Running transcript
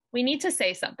We need to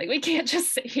say something. We can't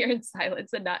just sit here in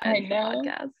silence and not I end the know.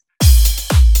 podcast.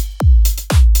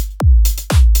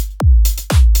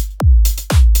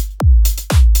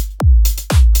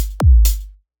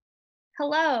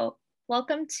 Hello,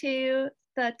 welcome to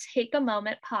the Take a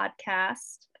Moment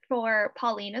podcast for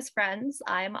Paulina's friends.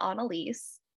 I'm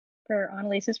Annalise. For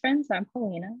Annalise's friends, I'm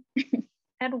Paulina.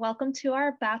 And welcome to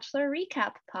our Bachelor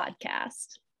recap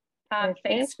podcast.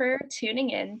 Thanks for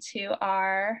tuning in to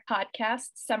our podcast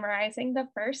summarizing the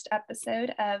first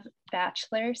episode of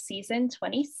Bachelor season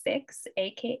 26,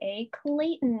 aka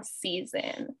Clayton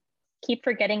season. Keep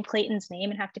forgetting Clayton's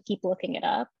name and have to keep looking it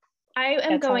up. I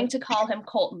am going to call him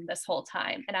Colton this whole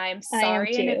time, and I am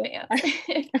sorry in advance.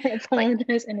 I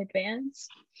apologize in advance.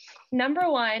 Number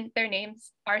one, their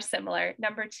names are similar.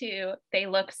 Number two, they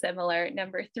look similar.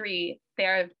 Number three,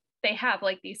 they have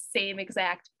like the same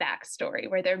exact backstory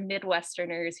where they're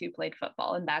Midwesterners who played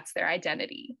football, and that's their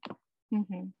identity.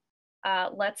 Mm-hmm.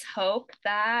 Let's hope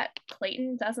that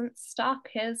Clayton doesn't stalk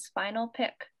his final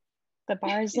pick. The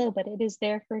bar is low, but it is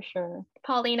there for sure.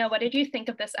 Paulina, what did you think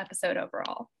of this episode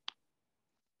overall?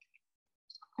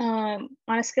 On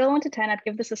a scale of 1 to 10, I'd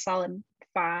give this a solid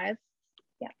 5.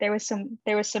 Yeah, there was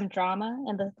some drama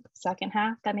in the second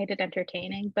half that made it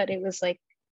entertaining, but it was like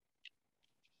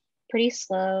pretty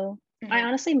slow. Mm-hmm. I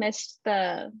honestly missed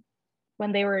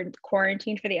when they were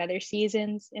quarantined for the other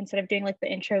seasons, instead of doing like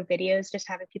the intro videos, just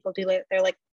having people do like their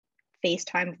like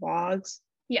FaceTime vlogs.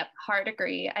 Yep, hard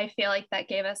agree. I feel like that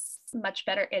gave us much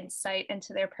better insight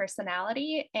into their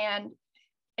personality, and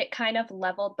it kind of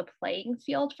leveled the playing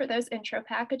field for those intro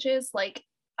packages. Like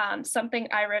something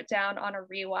I wrote down on a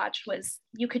rewatch was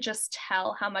you could just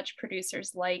tell how much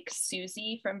producers like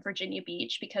Susie from Virginia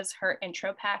Beach, because her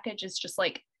intro package is just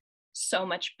like so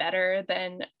much better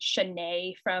than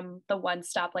Shanae from the one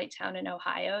stoplight town in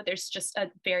Ohio. There's just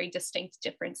a very distinct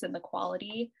difference in the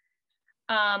quality.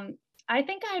 I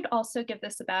think I'd also give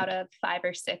this about a 5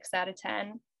 or 6 out of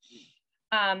 10.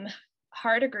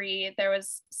 Hard agree. There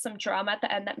was some drama at the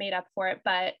end that made up for it,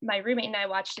 but my roommate and I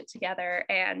watched it together,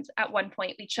 and at one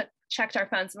point we checked our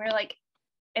phones and we were like,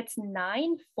 it's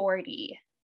 9:40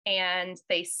 and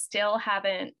they still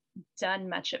haven't done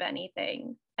much of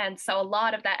anything. And so a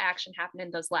lot of that action happened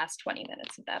in those last 20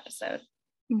 minutes of the episode.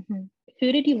 Mm-hmm.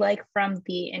 Who did you like from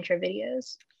the intro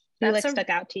videos? Who stuck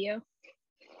out to you?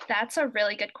 That's a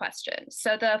really good question.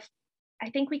 So I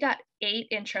think we got 8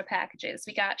 intro packages.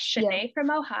 We got Shanae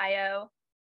from Ohio,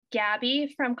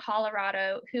 Gabby from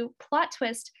Colorado, who, plot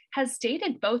twist, has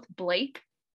dated both Blake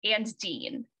and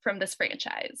Dean from this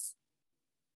franchise.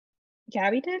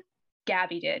 Gabby did?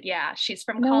 Gabby did, yeah. She's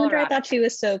from Colorado. Wonder I thought she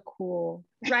was so cool.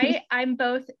 Right? I'm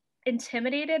both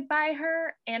intimidated by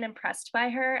her and impressed by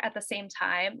her at the same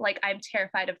time. Like, I'm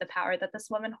terrified of the power that this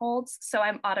woman holds, so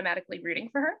I'm automatically rooting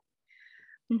for her.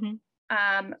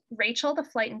 Mm-hmm. Rachel, the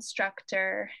flight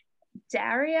instructor,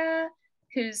 Daria,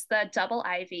 who's the double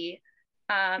Ivy,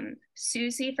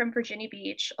 Susie from Virginia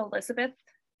Beach, Elizabeth,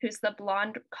 who's the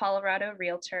blonde Colorado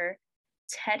realtor,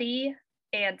 Teddy,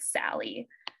 and Sally.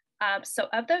 So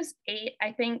of those 8,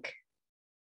 I think,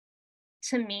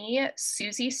 to me,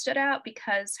 Susie stood out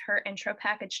because her intro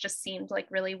package just seemed like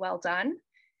really well done,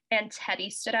 and Teddy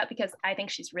stood out because I think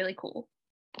she's really cool.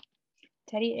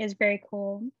 Teddy is very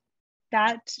cool.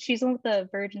 She's on with the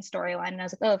Virgin storyline, and I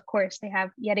was like, oh, of course, they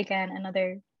have yet again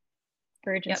another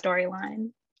Virgin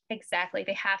storyline. Exactly.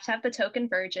 They have to have the token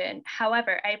virgin.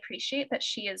 However, I appreciate that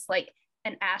she is like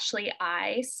an Ashley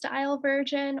I style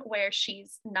virgin, where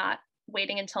she's not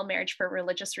waiting until marriage for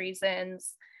religious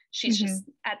reasons. She's just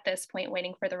at this point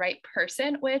waiting for the right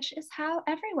person, which is how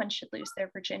everyone should lose their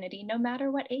virginity, no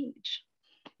matter what age.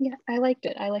 Yeah, I liked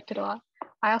it. I liked it a lot.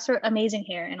 I also wrote amazing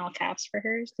hair in all caps for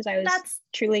hers, because I was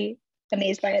truly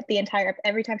amazed by it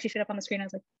every time she showed up on the screen. I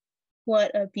was like,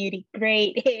 what a beauty,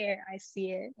 great hair. I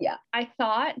see it. Yeah, I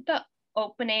thought the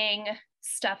opening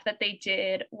stuff that they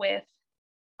did with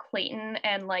Clayton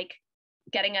and like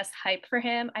getting us hype for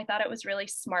him, I thought it was really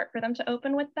smart for them to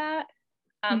open with that.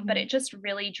 But it just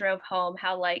really drove home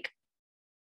how like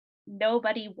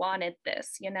nobody wanted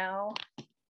this, you know?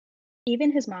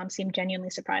 Even his mom seemed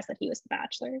genuinely surprised that he was the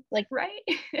Bachelor. Like, right?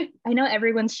 I know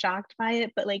everyone's shocked by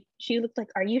it, but like she looked like,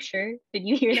 are you sure? Did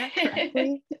you hear that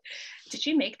correctly? Did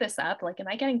you make this up? Like, am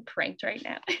I getting pranked right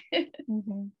now?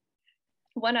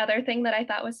 One other thing that I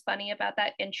thought was funny about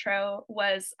that intro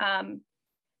was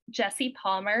Jesse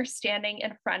Palmer standing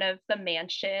in front of the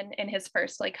mansion in his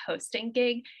first like hosting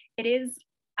gig. It is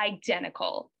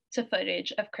identical to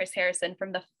footage of Chris Harrison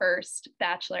from the first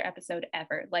Bachelor episode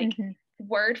ever. Like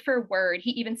word for word,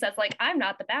 he even says like, I'm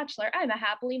not the Bachelor, I'm a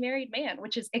happily married man,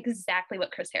 which is exactly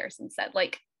what Chris Harrison said.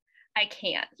 Like, I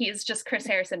can't. He's just Chris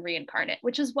Harrison reincarnate,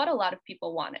 which is what a lot of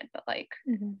people wanted. But like,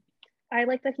 I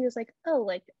like that he was like, oh,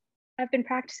 like I've been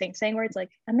practicing saying words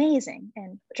like amazing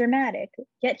and dramatic,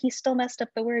 yet he still messed up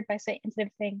the word by saying, instead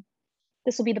of saying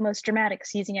this will be the most dramatic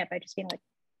season yet, by just being like,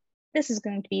 this is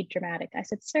going to be dramatic. I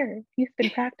said, sir, you've been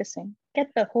practicing. Get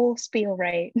the whole spiel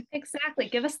right. Exactly.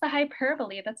 Give us the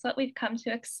hyperbole. That's what we've come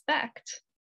to expect.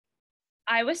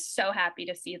 I was so happy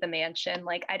to see the mansion.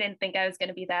 Like, I didn't think I was going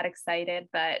to be that excited,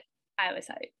 but I was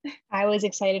hyped. I was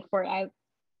excited for it. I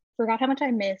forgot how much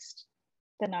I missed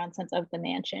the nonsense of the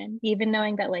mansion, even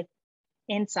knowing that like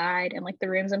inside and like the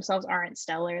rooms themselves aren't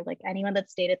stellar. Like anyone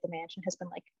that stayed at the mansion has been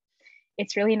like,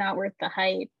 it's really not worth the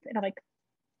hype. And I'm like,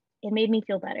 it made me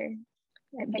feel better.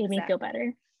 It made me feel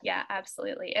better. Yeah,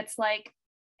 absolutely. It's like,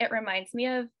 it reminds me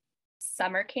of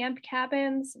summer camp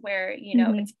cabins where, you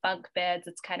know, it's bunk beds,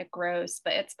 it's kind of gross,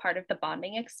 but it's part of the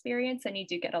bonding experience and you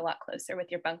do get a lot closer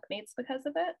with your bunkmates because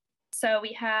of it. So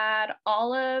we had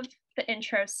all of the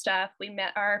intro stuff. We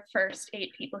met our first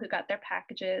 8 people who got their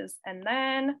packages, and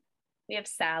then we have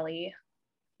Sally.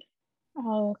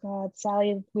 Oh God,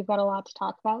 Sally, we've got a lot to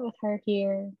talk about with her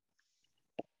here.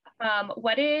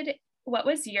 What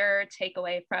was your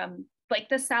takeaway from, like,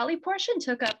 the Sally portion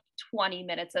took up 20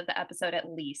 minutes of the episode at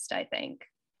least, I think.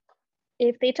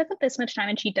 If they took up this much time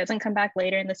and she doesn't come back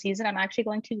later in the season, I'm actually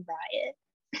going to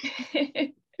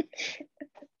riot.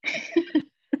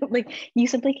 Like, you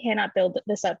simply cannot build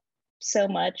this up so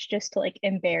much just to like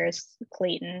embarrass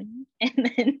Clayton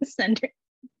and then send her,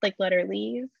 like, let her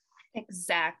leave.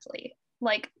 Exactly.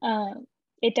 Like,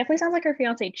 it definitely sounds like her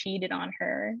fiance cheated on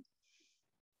her.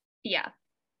 Yeah.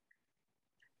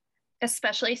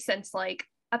 Especially since, like,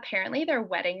 apparently their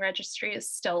wedding registry is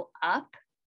still up.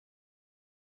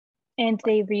 And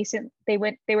they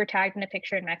were tagged in a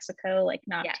picture in Mexico, like,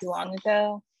 not too long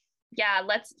ago. Yeah,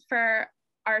 for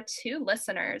our 2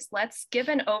 listeners, let's give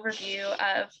an overview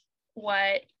of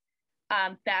what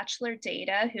Bachelor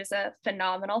Data, who's a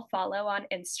phenomenal follow on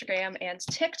Instagram and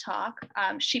TikTok,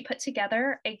 she put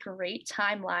together a great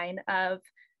timeline of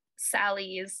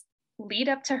Sally's lead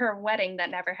up to her wedding that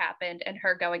never happened and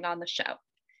her going on the show.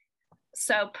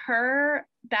 So per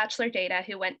Bachelor Data,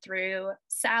 who went through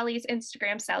Sally's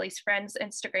Instagram, Sally's friends'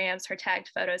 Instagrams, her tagged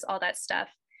photos, all that stuff,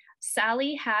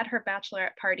 Sally had her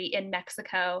bachelorette party in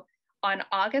Mexico on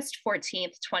August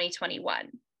 14th, 2021.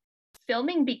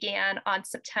 Filming began on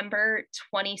September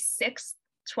 26th,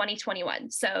 2021.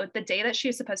 So the day that she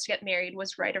was supposed to get married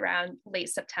was right around late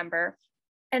September.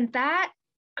 And that,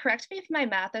 correct me if my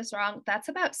math is wrong, that's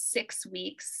about 6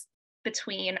 weeks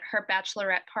between her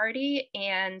bachelorette party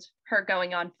and her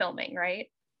going on filming, right?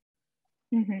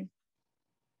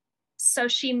 So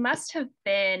she must have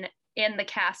been in the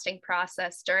casting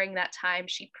process during that time.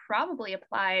 She probably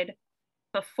applied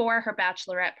before her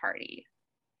bachelorette party.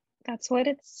 That's what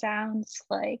it sounds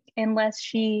like, unless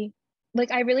she,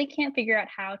 like, I really can't figure out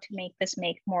how to make this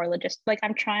make more logistic. Like,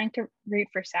 I'm trying to root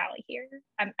for Sally here.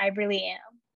 I really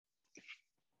am.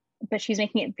 But she's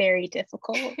making it very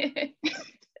difficult. Because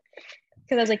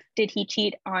I was like, did he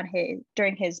cheat on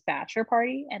during his bachelor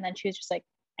party? And then she was just like,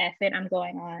 F it, I'm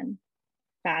going on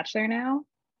Bachelor now.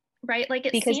 Right, like,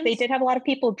 because they did have a lot of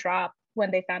people drop when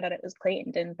they found out it was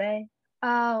Clayton, didn't they?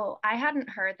 Oh, I hadn't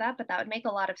heard that, but that would make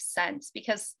a lot of sense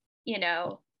because, you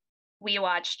know, we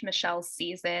watched Michelle's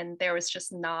season. There was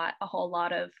just not a whole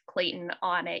lot of Clayton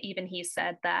on it. Even he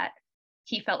said that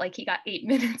he felt like he got 8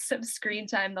 minutes of screen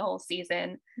time the whole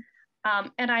season.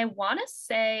 And I want to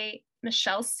say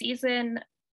Michelle's season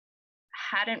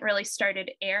hadn't really started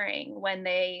airing when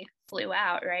they flew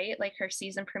out, right? Like, her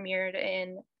season premiered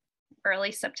in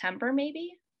early September,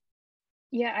 maybe?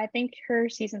 Yeah, I think her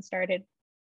season started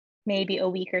maybe a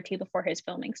week or 2 before his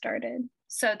filming started.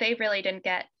 So they really didn't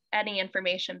get any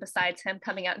information besides him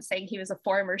coming out and saying he was a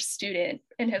former student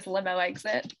in his limo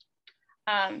exit.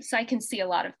 So I can see a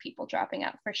lot of people dropping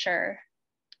out for sure.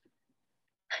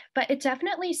 But it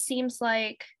definitely seems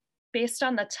like, based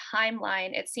on the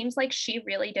timeline, it seems like she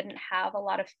really didn't have a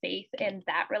lot of faith in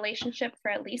that relationship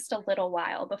for at least a little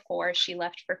while before she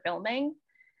left for filming.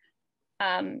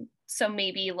 So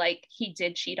maybe, like, he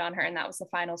did cheat on her and that was the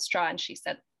final straw and she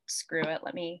said, screw it,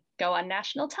 let me go on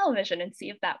national television and see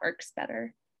if that works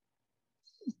better.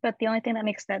 But the only thing that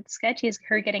makes that sketchy is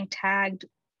her getting tagged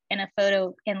in a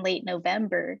photo in late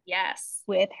November. Yes.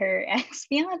 With her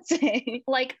ex-fiance.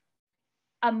 Like,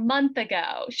 a month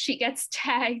ago, she gets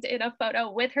tagged in a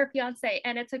photo with her fiance,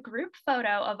 and it's a group photo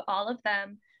of all of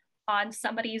them on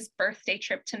somebody's birthday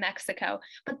trip to Mexico,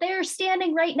 but they're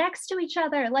standing right next to each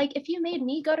other. Like, if you made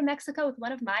me go to Mexico with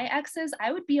one of my exes,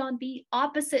 I would be on the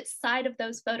opposite side of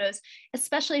those photos,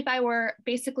 especially if I were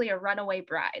basically a runaway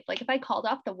bride. Like, if I called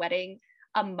off the wedding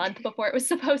a month before it was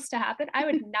supposed to happen, I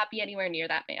would not be anywhere near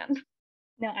that man.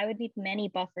 No, I would need many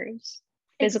buffers,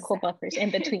 physical buffers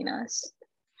in between us.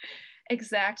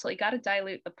 Exactly. Got to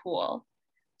dilute the pool.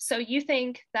 So you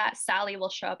think that Sally will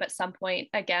show up at some point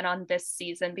again on this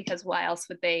season, because why else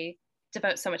would they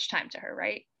devote so much time to her,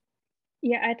 right?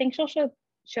 Yeah, I think she'll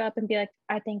show up and be like,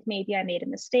 I think maybe I made a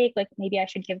mistake. Like, maybe I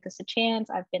should give this a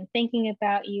chance. I've been thinking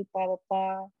about you, blah, blah,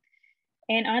 blah.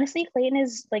 And honestly, Clayton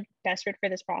is like desperate for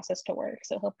this process to work.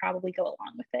 So he'll probably go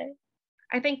along with it.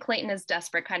 I think Clayton is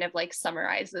desperate kind of like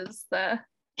summarizes the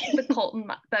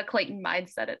Clayton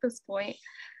mindset at this point.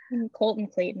 Colton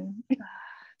Clayton.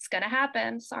 It's gonna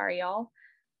happen. Sorry, y'all.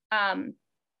 I'm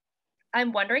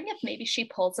wondering if maybe she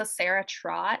pulls a Sarah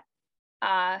Trott.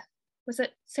 Was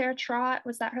it Sarah Trott?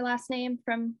 Was that her last name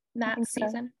from Matt's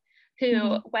season?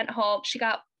 Who went home. She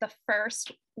got the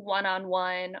first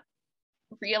one-on-one,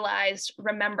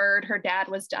 remembered her dad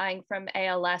was dying from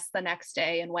ALS the next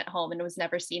day and went home and was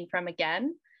never seen from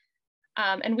again.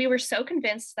 And we were so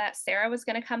convinced that Sarah was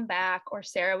going to come back or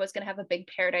Sarah was going to have a big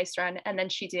paradise run, and then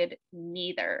she did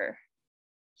neither.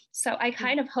 So I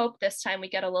kind of hope this time we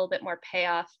get a little bit more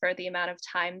payoff for the amount of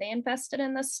time they invested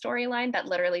in this storyline that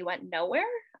literally went nowhere.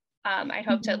 I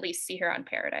hope to at least see her on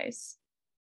Paradise.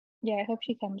 Yeah, I hope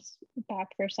she comes back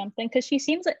for something, because she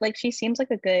seems like she seems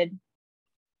like a good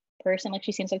person. Like,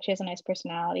 she seems like she has a nice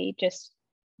personality. Just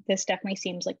this definitely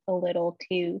seems like a little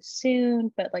too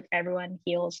soon, but like everyone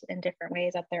heals in different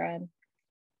ways at their own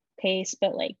pace.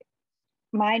 But like,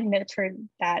 my notes for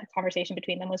that conversation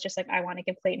between them was just like, I want to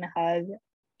give Clayton a hug.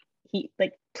 He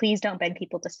like, please don't beg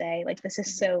people to stay. Like, this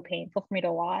is so painful for me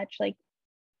to watch. Like,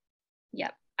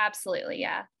 yep, absolutely.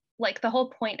 Yeah. Like, the whole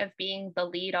point of being the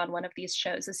lead on one of these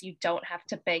shows is you don't have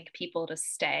to beg people to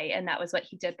stay. And that was what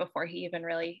he did before he even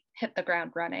really hit the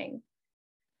ground running.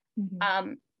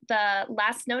 The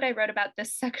last note I wrote about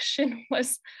this section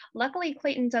was, luckily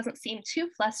Clayton doesn't seem too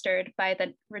flustered by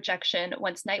the rejection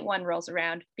once night one rolls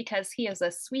around, because he is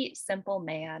a sweet, simple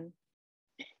man.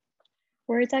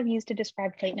 Words I've used to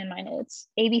describe Clayton in my notes: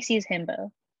 ABC's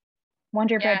Himbo,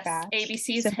 Wonder Bread Bats,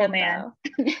 ABC's simple Himbo.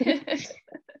 Man.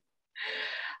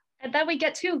 And then we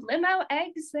get to limo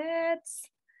exits.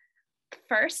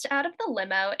 First out of the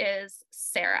limo is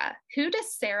Sarah. Who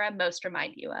does Sarah most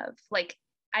remind you of? Like,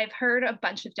 I've heard a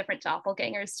bunch of different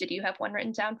doppelgangers. Did you have one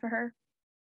written down for her?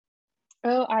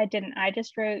 Oh, I didn't. I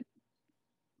just wrote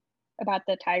about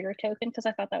the tiger token because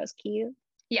I thought that was cute.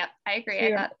 Yeah, I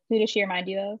agree. Who does she remind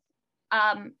you of?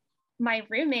 My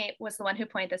roommate was the one who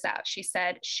pointed this out. She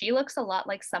said she looks a lot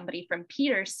like somebody from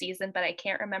Peter's season, but I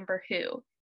can't remember who.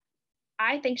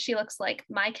 I think she looks like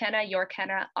my Kenna, your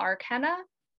Kenna, our Kenna,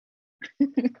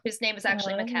 whose name is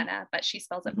actually McKenna, but she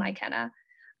spells it my Kenna.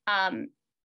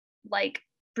 Like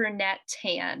brunette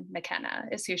tan McKenna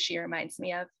is who she reminds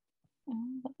me of.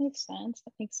 That makes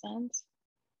sense.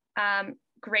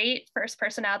 Great first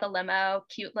person out of the limo,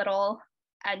 cute little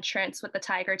entrance with the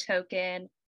tiger token.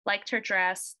 Liked her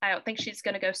dress. I don't think she's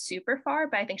going to go super far,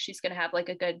 but I think she's going to have like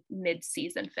a good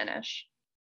mid-season finish.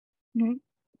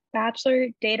 Bachelor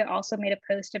Data also made a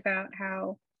post about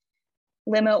how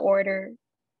limo order,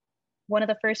 one of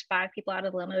the first 5 people out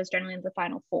of the limo is generally in the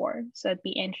final 4. So it'd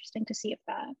be interesting to see if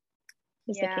that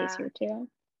is the case here too.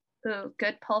 Ooh,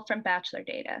 good pull from Bachelor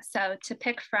Data. So to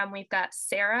pick from, we've got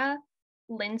Sarah,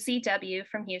 Lindsay W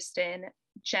from Houston,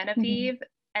 Genevieve,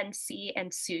 NC,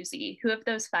 and Susie. Who of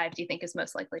those 5 do you think is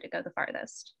most likely to go the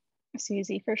farthest?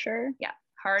 Susie for sure. Yeah,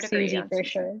 hard agree. Susie for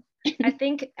sure. I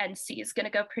think NC is going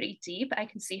to go pretty deep. I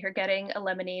can see her getting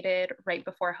eliminated right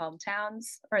before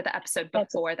Hometowns, or the episode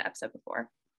before. That's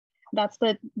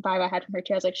the vibe I had from her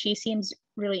too. I was like, she seems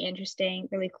really interesting,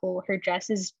 really cool. Her dress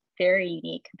is very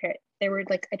unique. There were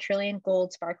like a trillion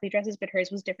gold sparkly dresses, but hers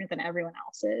was different than everyone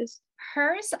else's.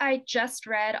 Hers, I just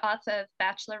read off of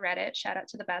Bachelor Reddit. Shout out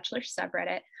to the Bachelor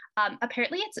subreddit.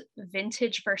 Apparently it's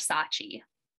vintage Versace.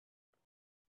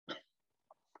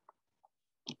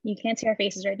 You can't see our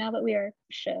faces right now, but we are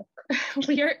shook.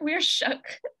 we are shook.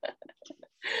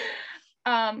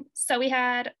 So we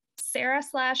had Sarah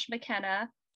 / McKenna.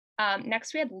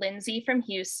 Next we had Lindsay from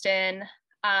Houston.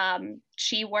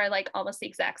 She wore like almost the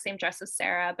exact same dress as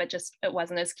Sarah, but just it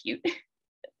wasn't as cute.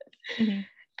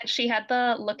 She had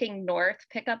the looking north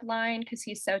pickup line because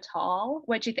he's so tall.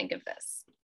 What'd you think of this?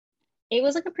 It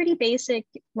was like a pretty basic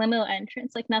limo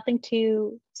entrance, like nothing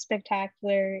too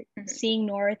spectacular. Seeing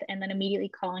north and then immediately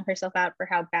calling herself out for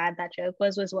how bad that joke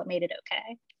was what made it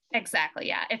okay. Exactly.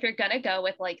 Yeah. If you're going to go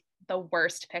with like the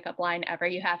worst pickup line ever,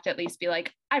 you have to at least be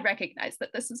like, I recognize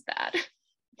that this is bad.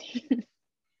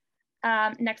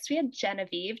 Next, we had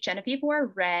Genevieve. Genevieve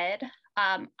wore red.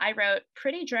 I wrote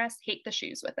pretty dress, hate the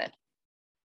shoes with it.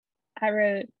 I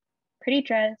wrote pretty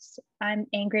dress, I'm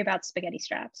angry about spaghetti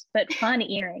straps, but fun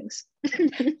earrings.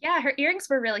 Yeah, her earrings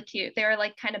were really cute. They were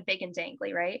like kind of big and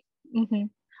dangly, right? Mm-hmm.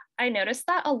 I noticed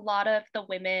that a lot of the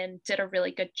women did a really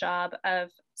good job of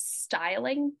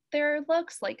styling their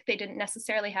looks. Like they didn't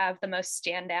necessarily have the most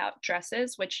standout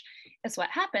dresses, which is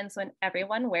what happens when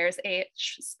everyone wears a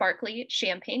sparkly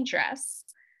champagne dress.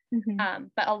 Mm-hmm.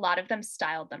 But a lot of them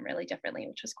styled them really differently,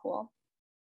 which was cool.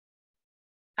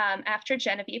 After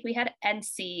Genevieve, we had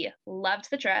NC.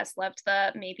 Loved the dress, loved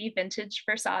the maybe vintage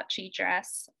Versace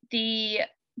dress. The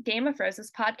Game of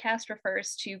Roses podcast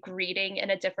refers to greeting in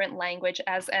a different language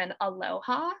as an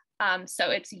aloha.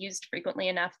 So it's used frequently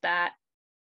enough that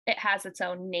it has its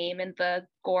own name in the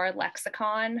Gore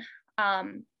lexicon.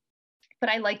 But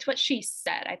I liked what she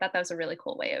said. I thought that was a really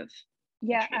cool way of.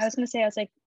 Yeah, I was going to say, I was like,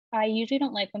 I usually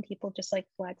don't like when people just like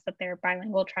flex that they're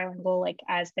bilingual, trilingual, like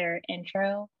as their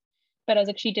intro. But I was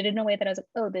like, she did it in a way that I was like,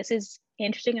 oh, this is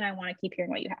interesting and I want to keep hearing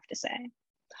what you have to say.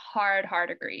 Hard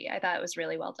agree. I thought it was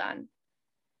really well done.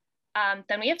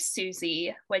 Then we have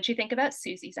Susie. What did you think about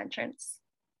Susie's entrance?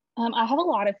 I have a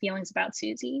lot of feelings about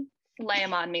Susie. Lay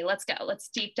them on me. Let's go. Let's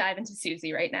deep dive into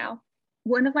Susie right now.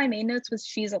 One of my main notes was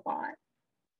she's a lot.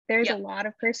 There's a lot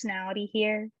of personality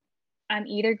here. I'm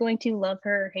either going to love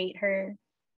her or hate her.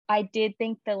 I did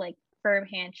think the like firm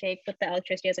handshake with the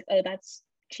electricity, I was like, oh, that's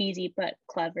cheesy but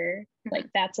clever. Mm-hmm. Like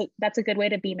that's a good way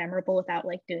to be memorable without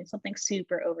like doing something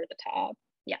super over the top.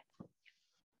 Yeah.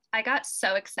 I got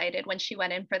so excited when she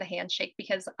went in for the handshake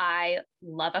because I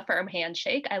love a firm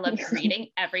handshake. I love greeting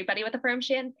everybody with a firm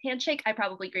handshake. I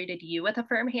probably greeted you with a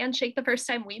firm handshake the first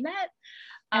time we met.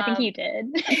 I think you did.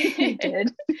 You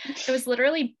did. It was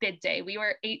literally bid day. We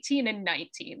were 18 and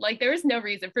 19. Like there was no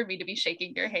reason for me to be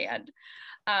shaking your hand.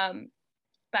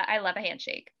 But I love a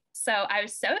handshake. So I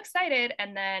was so excited.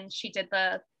 And then she did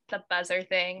the buzzer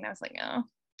thing. And I was like, oh,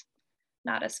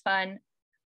 not as fun.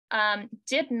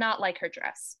 Did not like her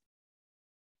dress.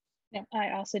 Yeah,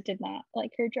 I also did not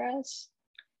like her dress.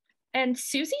 And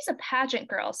Susie's a pageant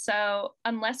girl. So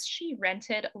unless she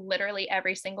rented literally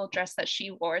every single dress that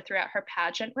she wore throughout her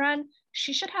pageant run,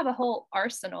 she should have a whole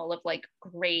arsenal of like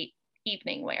great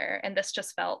evening wear. And this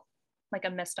just felt like a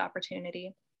missed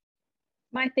opportunity.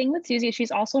 My thing with Susie is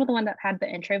she's also the one that had the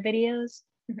intro videos.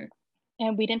 Mm-hmm.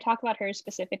 And we didn't talk about her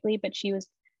specifically, but she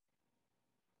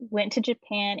went to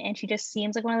Japan and she just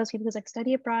seems like one of those people who's like,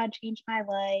 study abroad changed my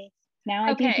life. Now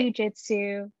I do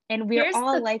jujitsu, and we're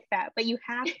all like that. But you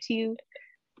have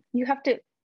to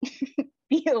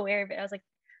be aware of it. I was like,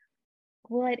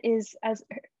 what is as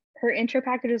her intro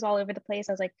package was all over the place.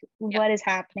 I was like, what is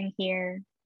happening here?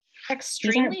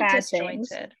 Extremely disjointed.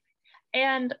 Things.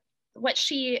 And what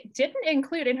she didn't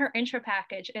include in her intro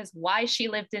package is why she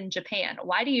lived in Japan.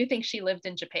 Why do you think she lived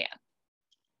in Japan?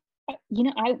 You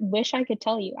know, I wish I could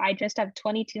tell you. I just have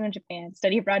 22 in Japan.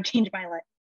 Study abroad changed my life.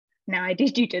 Now I do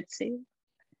jujitsu.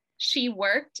 She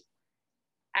worked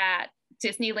at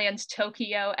Disneyland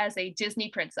Tokyo as a Disney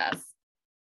princess.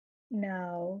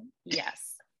 No.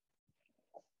 Yes.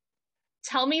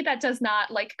 Tell me that does not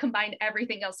like combine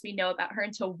everything else we know about her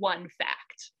into one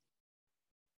fact.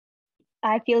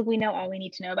 I feel like we know all we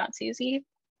need to know about Susie.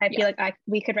 I feel like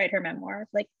we could write her memoir,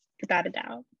 like without a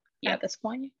doubt at this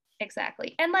point.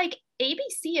 Exactly. And like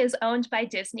ABC is owned by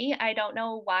Disney. I don't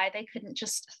know why they couldn't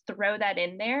just throw that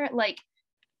in there. Like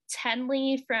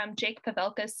Tenley from Jake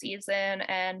Pavelka's season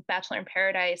and Bachelor in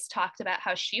Paradise talked about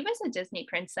how she was a Disney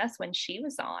princess when she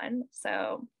was on.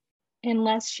 So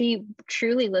unless she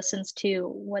truly listens to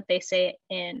what they say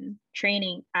in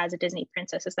training as a Disney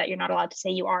princess, is that you're not allowed to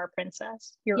say you are a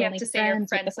princess. You're only to say you're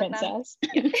friends with the princess.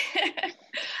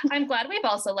 I'm glad we've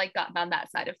also like gotten on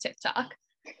that side of TikTok.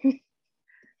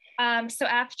 So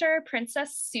after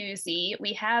Princess Susie,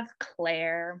 we have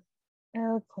Claire.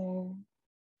 Oh, Claire.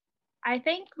 I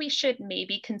think we should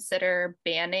maybe consider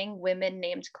banning women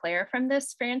named Claire from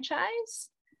this franchise.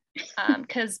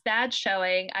 Because bad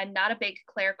showing. I'm not a big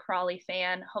Claire Crawley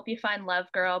fan. Hope you find love,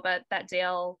 girl, but that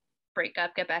Dale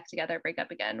breakup, get back together, break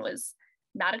up again was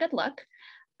not a good look.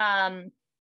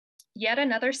 Yet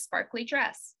another sparkly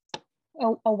dress.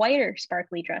 A whiter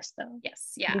sparkly dress, though.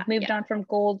 Yes, yeah. We've moved on from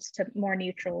golds to more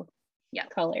neutral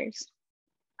colors.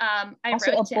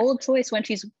 Also, a bold choice when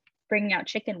she's bringing out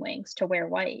chicken wings to wear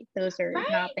white. Those are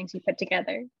not things you put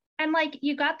together. And like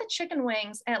you got the chicken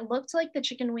wings, and it looked like the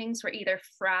chicken wings were either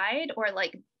fried or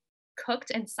like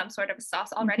cooked in some sort of a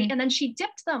sauce already. Mm-hmm. And then she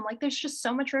dipped them. Like there's just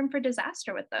so much room for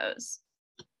disaster with those.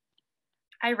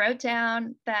 I wrote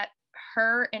down that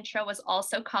her intro was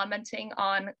also commenting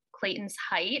on Clayton's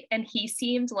height, and he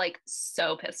seemed like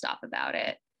so pissed off about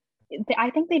it. I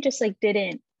think they just like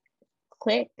didn't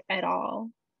click at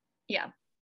all. Yeah.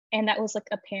 And that was like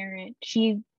apparent.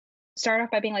 She started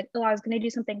off by being like, oh, I was going to do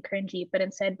something cringy, but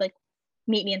instead, like,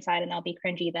 meet me inside and I'll be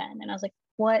cringy then. And I was like,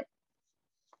 what?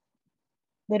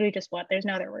 Literally just what? There's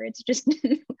no other words. Just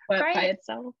what right. by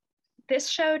itself. This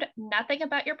showed nothing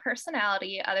about your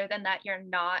personality other than that you're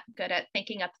not good at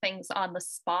thinking up things on the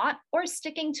spot or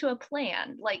sticking to a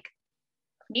plan. Like,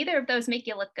 neither of those make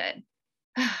you look good.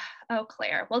 Oh,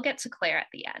 Claire. We'll get to Claire at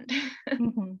the end.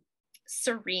 Mm-hmm.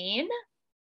 Serene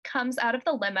comes out of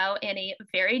the limo in a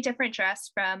very different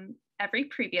dress from every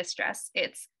previous dress.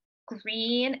 It's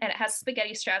green and it has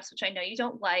spaghetti straps, which I know you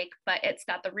don't like, but it's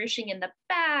got the ruching in the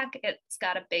back. It's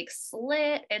got a big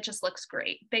slit. It just looks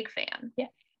great. Big fan. Yeah.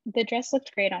 The dress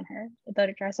looked great on her.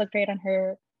 The dress looked great on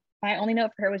her. My only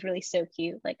note for her was really so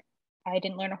cute. Like, I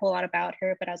didn't learn a whole lot about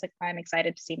her, but I was like, I'm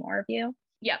excited to see more of you.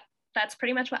 Yep. That's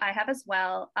pretty much what I have as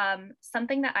well.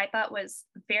 Something that I thought was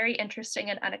very interesting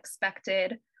and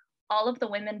unexpected. All of the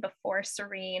women before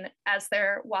Serene, as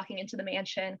they're walking into the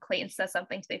mansion, Clayton says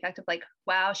something to the effect of like,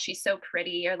 wow, she's so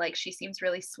pretty, or like, she seems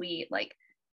really sweet, like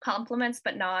compliments,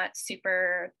 but not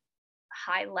super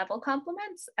high level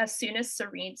compliments. As soon as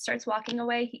Serene starts walking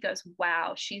away, he goes,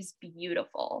 wow, she's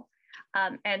beautiful.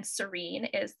 And Serene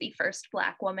is the first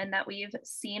Black woman that we've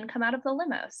seen come out of the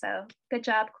limo. So good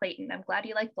job, Clayton. I'm glad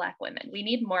you like Black women. We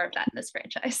need more of that in this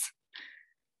franchise.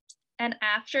 And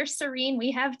after Serene,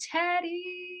 we have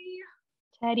Teddy.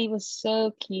 Teddy was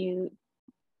so cute.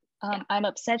 Yeah. I'm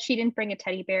upset she didn't bring a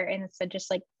teddy bear and instead just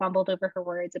like fumbled over her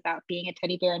words about being a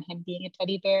teddy bear and him being a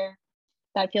teddy bear.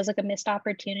 That feels like a missed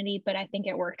opportunity, but I think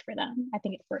it worked for them.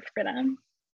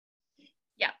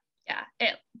 Yeah.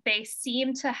 They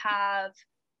seem to have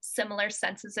similar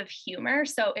senses of humor,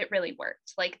 so it really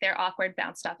worked. Like their awkward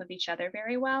bounced off of each other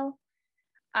very well.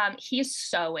 He's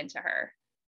so into her.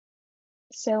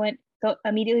 So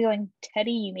immediately going,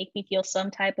 Teddy, you make me feel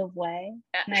some type of way.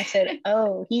 Yeah. And I said,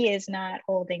 oh, he is not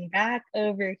holding back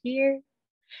over here.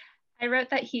 I wrote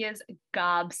that he is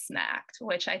gobsmacked,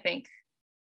 which I think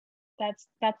that's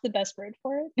the best word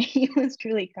for it. He was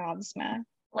truly gobsmacked.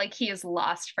 Like he is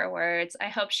lost for words. I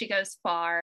hope she goes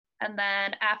far. And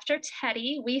then after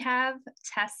Teddy, we have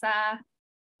Tessa.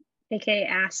 AKA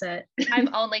Asset.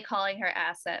 I'm only calling her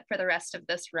Asset for the rest of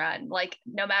this run. Like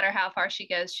no matter how far she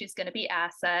goes, she's going to be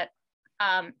Asset.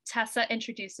 Tessa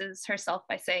introduces herself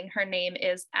by saying her name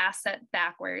is Asset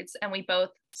backwards. And we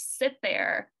both sit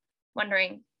there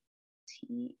wondering,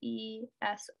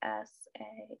 Tessass.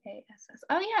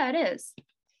 Oh yeah, it is.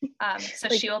 So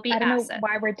like, she will be. I don't know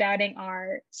why we're doubting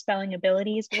our spelling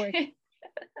abilities. We're really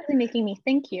making me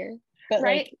think here, but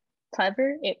right? Like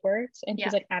clever, it works. And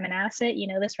she's like, I'm an asset, you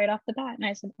know this right off the bat. And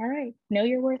I said, all right, know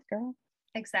your worth, girl.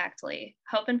 Exactly.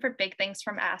 Hoping for big things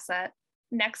from Asset.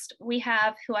 Next, we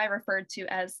have who I referred to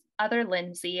as other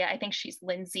Lindsay. I think she's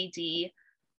Lindsay D.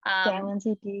 Yeah,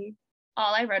 Lindsay D.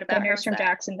 All I wrote about the nurse from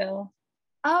Jacksonville.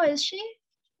 Oh, is she?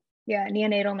 Yeah,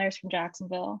 neonatal nurse from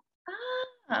Jacksonville.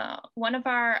 Oh, one of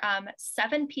our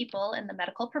 7 people in the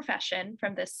medical profession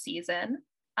from this season.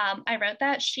 I wrote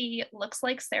that she looks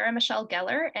like Sarah Michelle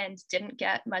Gellar and didn't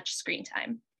get much screen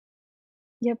time.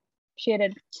 Yep. She had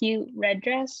a cute red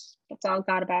dress. That's all I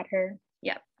got about her.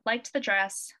 Yep. Liked the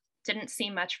dress. Didn't see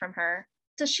much from her.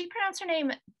 Does she pronounce her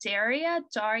name Daria,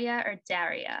 or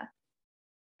Daria?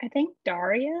 I think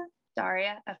Daria.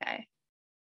 Daria? Okay.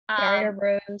 Daria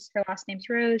Rose. Her last name's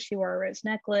Rose. She wore a rose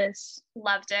necklace.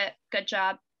 Loved it. Good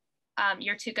job.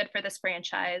 You're too good for this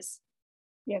franchise.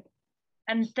 Yep.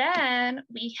 And then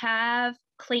we have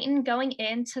Clayton going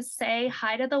in to say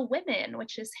hi to the women,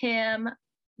 which is him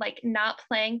like not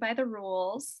playing by the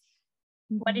rules.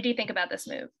 Mm-hmm. What did you think about this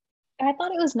move? I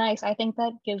thought it was nice. I think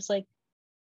that gives like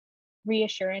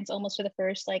reassurance almost for the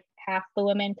first like half the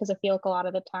women, because I feel like a lot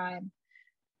of the time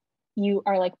you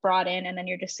are like brought in and then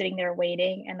you're just sitting there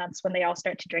waiting, and that's when they all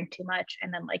start to drink too much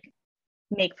and then like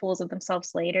make fools of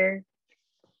themselves later.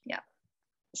 Yeah.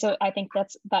 So I think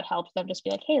that helps them just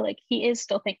be like, hey, like he is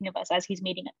still thinking of us as he's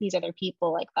meeting these other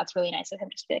people. Like that's really nice of him,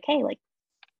 just be like, hey, like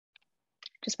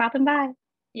just popping by.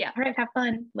 Yeah. All right, have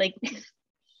fun. Like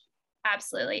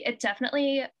absolutely. It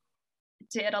definitely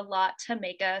did a lot to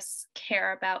make us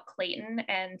care about Clayton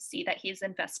and see that he's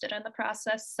invested in the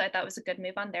process. So I thought it was a good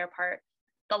move on their part.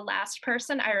 The last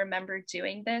person I remember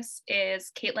doing this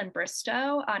is Caitlin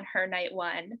Bristow on her night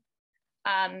 1.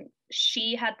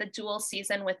 She had the dual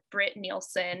season with Britt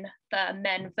Nielsen. The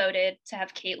men voted to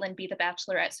have Caitlin be the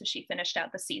Bachelorette, so she finished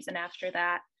out the season after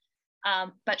that.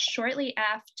 But shortly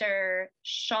after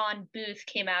Sean Booth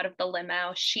came out of the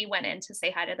limo, she went in to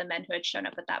say hi to the men who had shown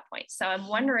up at that point. So I'm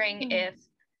wondering if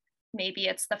maybe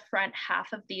it's the front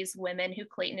half of these women who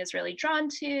Clayton is really drawn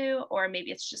to, or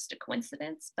maybe it's just a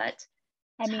coincidence. But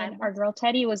I mean, our girl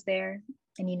Teddy was there,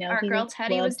 and our girl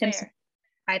Teddy was there.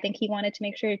 I think he wanted to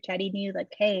make sure Teddy knew,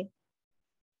 like, hey,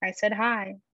 I said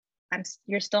hi.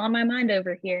 You're still on my mind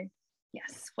over here.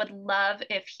 Yes, would love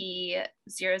if he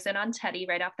zeroes in on Teddy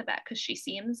right off the bat because she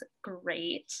seems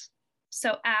great.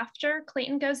 So after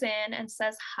Clayton goes in and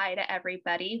says hi to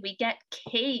everybody, we get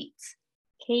Kate.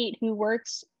 Kate, who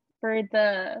works for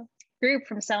the group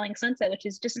from Selling Sunset, which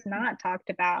is just not talked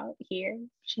about here.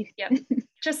 Yep.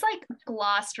 Just like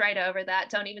glossed right over that.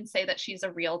 Don't even say that she's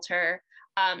a realtor.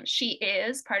 She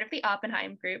is part of the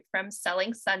Oppenheim group from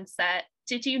Selling Sunset.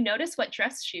 Did you notice what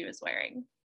dress she was wearing?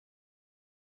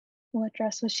 What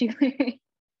dress was she wearing?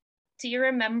 Do you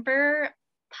remember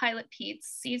Pilot Pete's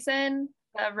season,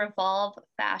 the Revolve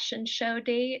fashion show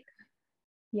date?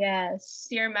 Yes.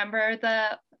 Do you remember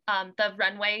the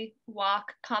runway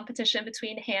walk competition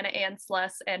between Hannah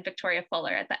Ansluss and Victoria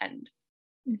Fuller at the end?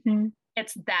 Mm-hmm.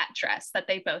 It's that dress that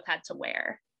they both had to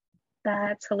wear.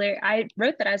 That's hilarious. I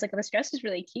wrote that. I was like, this dress is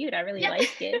really cute. I really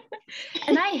like it.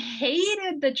 And I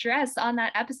hated the dress on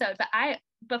that episode, but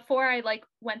before I like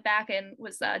went back and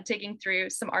was digging through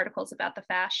some articles about the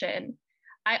fashion,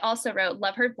 I also wrote,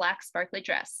 love her black sparkly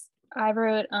dress. I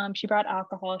wrote, she brought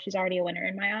alcohol. She's already a winner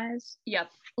in my eyes. Yep.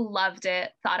 Loved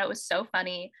it. Thought it was so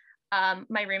funny.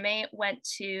 My roommate went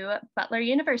to Butler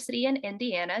University in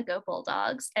Indiana, go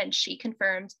Bulldogs, and she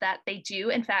confirmed that they do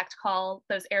in fact call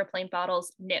those airplane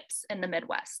bottles nips in the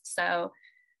Midwest. So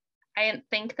I didn't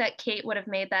think that Kate would have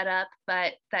made that up,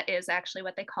 but that is actually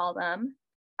what they call them.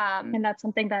 And that's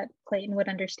something that Clayton would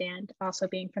understand, also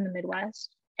being from the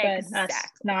Midwest. But exactly.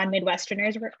 Us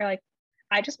non-Midwesterners were like,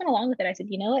 I just went along with it. I said,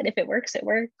 you know what? If it works, it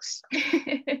works.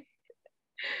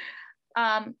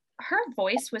 Her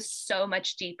voice was so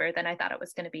much deeper than I thought it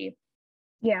was going to be.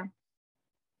 Yeah.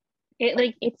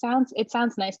 It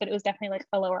sounds nice, but it was definitely like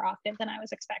a lower octave than I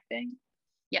was expecting.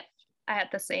 Yep. I had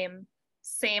the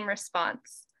same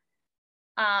response.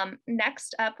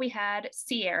 Next up, we had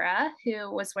Sierra,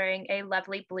 who was wearing a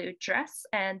lovely blue dress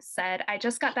and said, I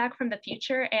just got back from the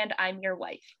future and I'm your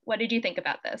wife. What did you think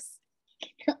about this?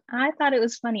 I thought it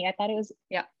was funny. I thought it was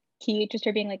cute, just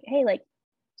her being like, hey, like,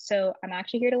 so I'm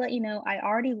actually here to let you know I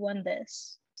already won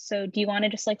this. So do you want to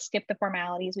just like skip the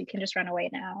formalities? We can just run away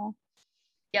now.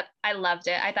 Yep, I loved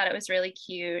it. I thought it was really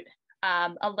cute.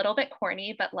 A little bit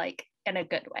corny, but like in a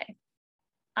good way.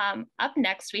 Up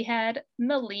next, we had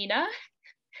Melina,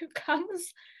 who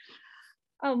comes.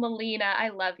 Oh, Melina, I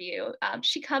love you.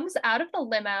 She comes out of the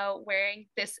limo wearing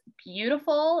this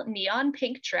beautiful neon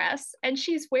pink dress, and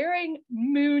she's wearing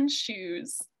moon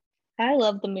shoes. I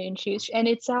love the moon shoes. And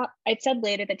it said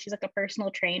later that she's like a personal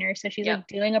trainer. So she's like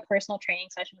doing a personal training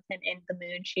session with him in the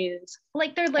moon shoes.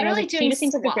 Like they're literally doing she just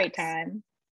squats. Seems like a great time.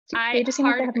 They just seem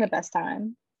like they're having the best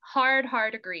time. Hard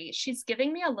agree. She's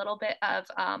giving me a little bit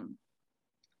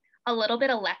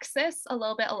Alexis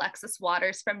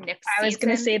Waters from Nick's I was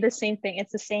going to say the same thing.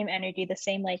 It's the same energy, the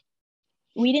same, like,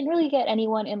 we didn't really get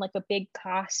anyone in like a big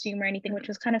costume or anything, which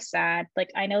was kind of sad.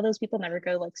 Like, I know those people never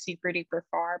go like super duper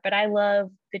far, but I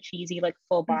love the cheesy, like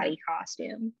full body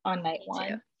costume on night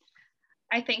one.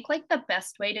 I think like the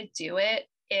best way to do it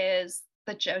is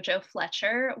the JoJo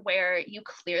Fletcher, where you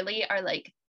clearly are like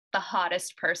the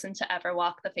hottest person to ever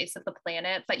walk the face of the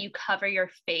planet, but you cover your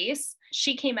face.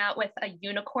 She came out with a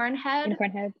unicorn head.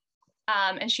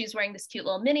 And she's wearing this cute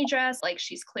little mini dress. Like,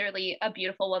 she's clearly a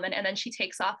beautiful woman. And then she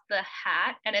takes off the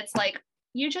hat and it's like,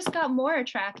 you just got more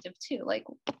attractive too. Like,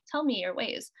 tell me your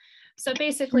ways. So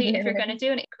basically, if you're going to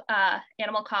do an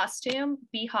animal costume,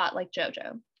 be hot like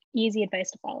JoJo. Easy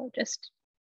advice to follow. Just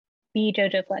be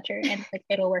JoJo Fletcher and like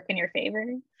it'll work in your favor.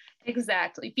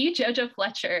 Exactly. Be JoJo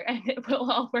Fletcher and it will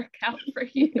all work out for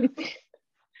you.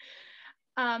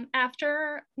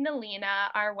 After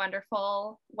Melina, our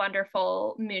wonderful,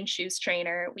 wonderful moon shoes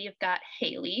trainer, we've got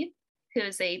Haley, who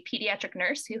is a pediatric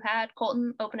nurse who had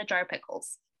Colton open a jar of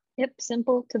pickles. Yep,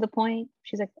 simple, to the point.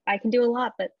 She's like, I can do a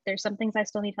lot, but there's some things I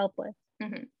still need help with.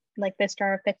 Mm-hmm. Like this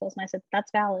jar of pickles. And I said, that's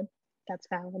valid. That's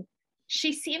valid.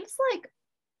 She seems like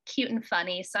cute and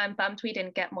funny, so I'm bummed we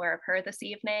didn't get more of her this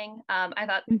evening. I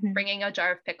thought bringing a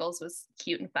jar of pickles was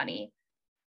cute and funny.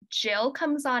 Jill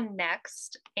comes on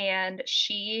next, and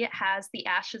she has the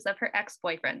ashes of her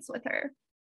ex-boyfriends with her.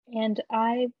 And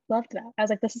I loved that. I was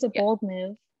like, this is a bold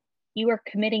move. You are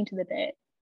committing to the bit.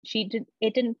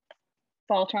 it didn't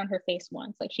falter on her face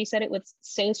once. Like, she said it with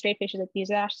so straight face. She's like,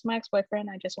 these are Ash's my ex-boyfriend.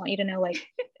 I just want you to know, like,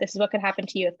 this is what could happen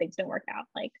to you if things don't work out.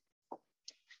 Like,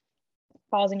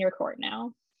 falls in your court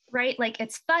now. Right? Like,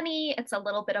 it's funny, it's a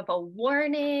little bit of a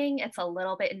warning, it's a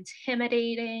little bit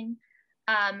intimidating.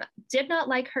 Did not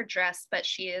like her dress, but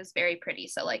she is very pretty,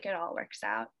 so like it all works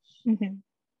out. Mm-hmm.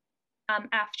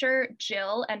 After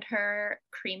Jill and her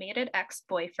cremated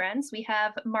ex-boyfriends, we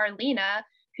have Marlena,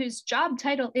 whose job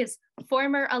title is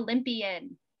former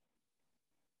Olympian.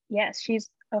 Yes, she's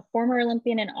a former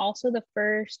Olympian and also the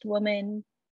first woman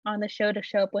on the show to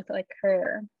show up with like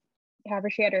her, however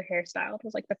she had her hair styled. It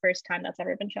was like the first time that's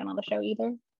ever been shown on the show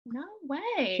either. No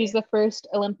way. She's the first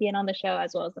Olympian on the show,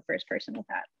 as well as the first person with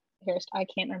that hairstyle. I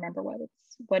can't remember what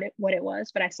it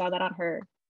was, but I saw that on her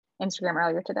Instagram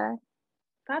earlier today.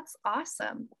 That's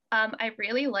awesome. I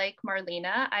really like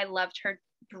Marlena. I loved her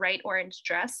bright orange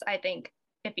dress. I think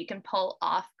if you can pull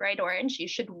off bright orange, you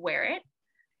should wear it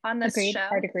on this Agreed. show.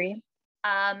 I'd agree.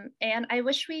 And I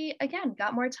wish we, again,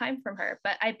 got more time from her,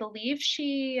 but I believe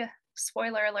she,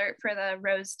 spoiler alert for the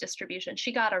rose distribution,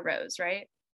 she got a rose, right?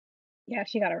 Yeah,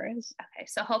 she got a rose. Okay,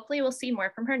 so hopefully we'll see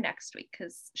more from her next week,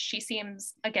 because she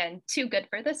seems, again, too good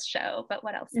for this show, but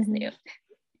what else is new?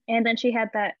 And then she had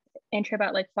that intro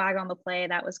about like flag on the play.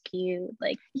 That was cute.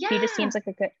 Like, yeah. She just seems like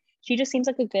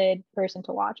a good person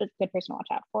to watch, a good person to watch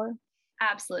out for.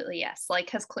 Absolutely, yes. Like,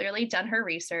 has clearly done her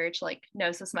research, like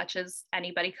knows as much as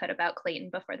anybody could about Clayton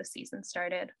before the season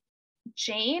started.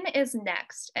 Jane is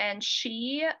next, and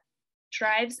she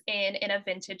drives in a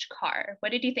vintage car.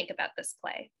 What did you think about this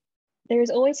play?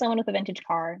 There's always someone with a vintage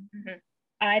car. Mm-hmm.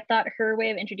 I thought her way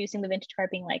of introducing the vintage car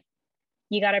being like,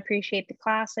 you got to appreciate the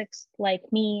classics like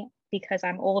me because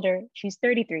I'm older. She's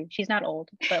 33. She's not old,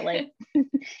 but like,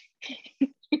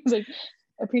 she's like,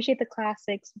 appreciate the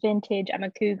classics, vintage. I'm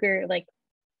a cougar. Like,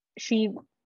 she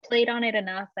played on it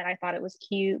enough that I thought it was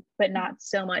cute, but not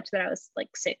so much that I was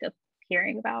like sick of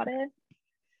hearing about it.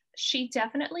 She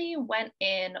definitely went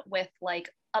in with like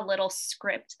a little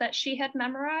script that she had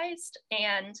memorized,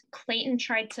 and Clayton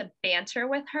tried to banter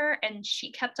with her and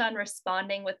she kept on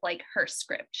responding with like her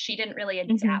script. She didn't really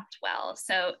adapt well.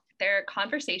 So their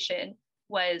conversation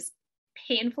was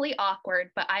painfully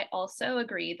awkward, but I also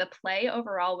agree the play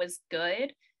overall was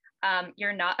good.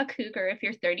 You're not a cougar if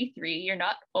you're 33. You're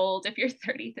not old if you're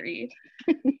 33.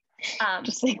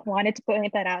 Just like wanted to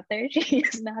point that out there. She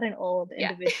is not an old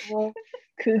individual.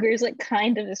 Cougar's like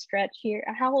kind of a stretch here.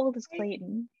 How old is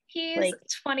Clayton? He's like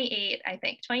 28, I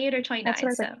think. 28 or 29. That's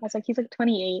what I was like, he's like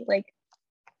 28. Like,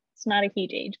 it's not a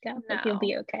huge age gap. No. Like, he'll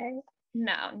be okay.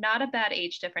 No, not a bad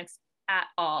age difference at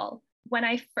all. When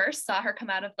I first saw her come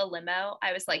out of the limo,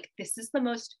 I was like, this is the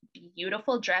most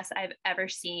beautiful dress I've ever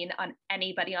seen on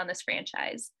anybody on this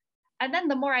franchise. And then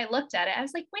the more I looked at it, I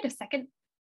was like, wait a second,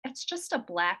 it's just a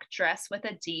black dress with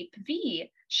a deep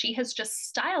V. She has just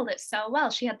styled it so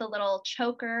well. She had the little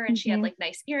choker and she had like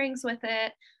nice earrings with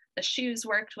it. The shoes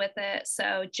worked with it.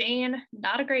 So Jane,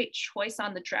 not a great choice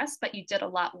on the dress, but you did a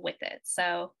lot with it.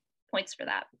 So points for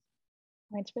that.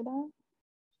 Points for that.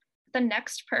 The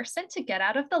next person to get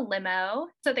out of the limo,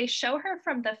 so they show her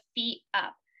from the feet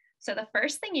up. So the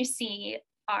first thing you see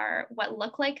are what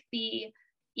look like the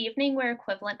evening wear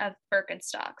equivalent of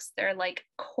Birkenstocks. They're like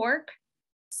cork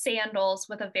sandals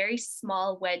with a very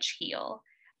small wedge heel.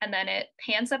 And then it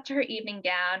pans up to her evening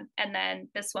gown. And then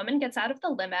this woman gets out of the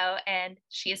limo and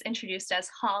she is introduced as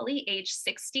Holly, age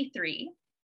 63.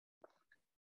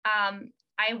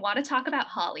 I want to talk about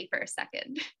Holly for a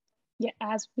second. Yeah,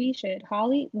 as we should.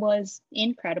 Holly was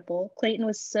incredible. Clayton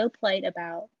was so polite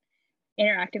about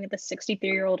interacting with a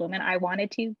 63-year-old woman. I wanted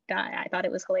to die. I thought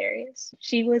it was hilarious.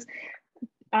 She was,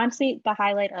 honestly, the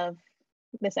highlight of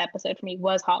this episode for me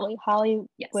was Holly. Holly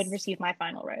would receive my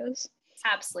final rose.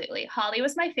 Absolutely. Holly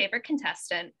was my favorite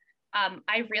contestant.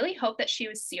 I really hope that she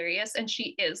was serious, and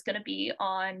she is going to be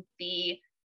on the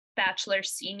Bachelor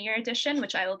Senior Edition,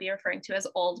 which I will be referring to as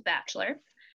Old Bachelor.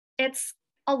 It's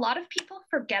a lot of people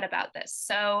forget about this.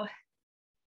 So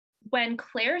when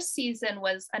Claire's season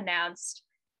was announced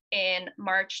in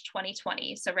March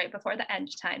 2020, so right before the end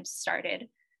times started,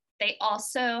 they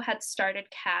also had started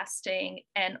casting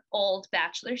an Old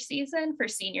Bachelor season for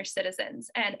senior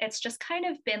citizens. And it's just kind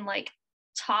of been like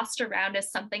tossed around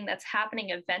as something that's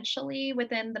happening eventually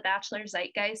within the Bachelor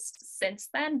zeitgeist since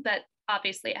then, but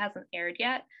obviously it hasn't aired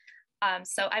yet.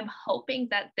 So I'm hoping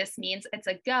that this means it's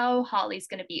a go. Holly's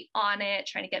going to be on it,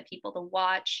 trying to get people to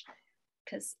watch,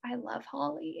 because I love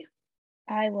Holly.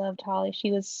 I loved Holly.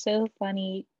 She was so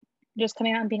funny, just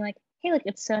coming out and being like, hey, like,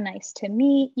 it's so nice to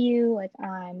meet you. Like,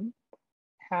 I'm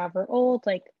however old.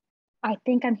 Like, I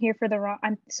think I'm here for the wrong.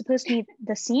 I'm supposed to be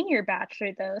the senior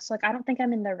bachelor though, so like I don't think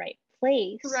I'm in the right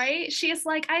place. Right? She's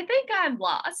like, I think I'm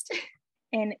lost.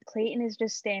 And Clayton is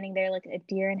just standing there like a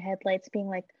deer in headlights, being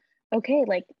like, "Okay,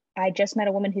 like I just met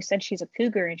a woman who said she's a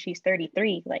cougar and she's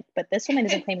 33. Like, but this woman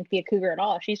isn't claiming to be a cougar at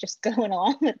all. She's just going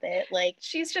along with it. Like,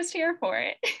 She's just here for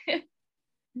it.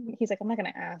 he's like, I'm not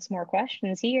gonna ask more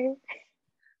questions here.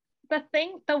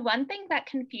 The one thing that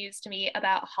confused me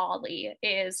about Holly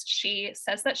is she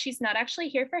says that she's not actually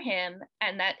here for him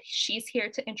and that she's here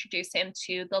to introduce him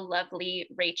to the lovely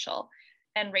Rachel.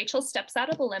 And Rachel steps out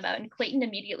of the limo, and Clayton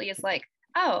immediately is like,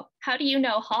 "Oh, how do you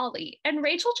know Holly?" And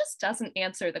Rachel just doesn't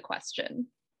answer the question.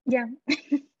 Yeah.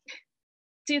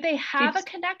 Do they have a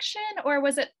connection, or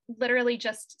was it literally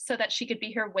just so that she could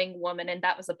be her wing woman and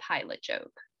that was a pilot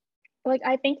joke? Like,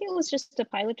 I think it was just a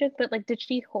pilot joke, but like, did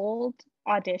she hold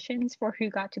auditions for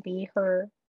who got to be her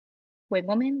wing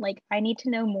woman? Like, I need to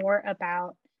know more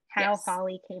about how Yes.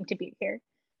 Holly came to be here.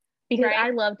 Because Right. I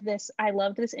loved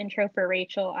this intro for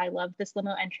Rachel. I loved this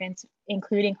limo entrance,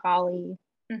 including Holly.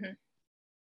 Mm-hmm.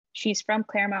 She's from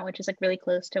Claremont, which is like really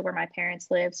close to where my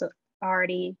parents live. So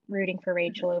already rooting for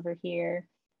Rachel over here.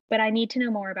 But I need to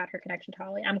know more about her connection to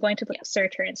Holly. I'm going to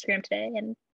search her Instagram today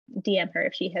and DM her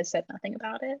if she has said nothing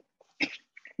about it.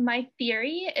 My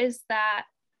theory is that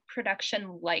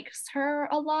production likes her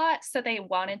a lot, so they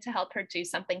wanted to help her do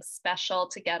something special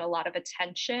to get a lot of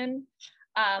attention.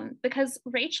 Because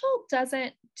Rachel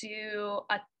doesn't do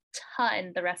a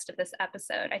ton the rest of this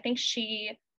episode. I think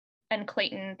she and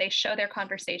Clayton, they show their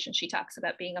conversation. She talks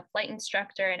about being a flight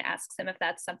instructor and asks him if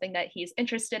that's something that he's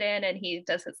interested in. And he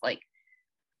does his like,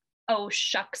 oh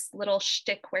shucks little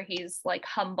shtick where he's like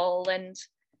humble and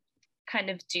kind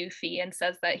of doofy and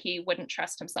says that he wouldn't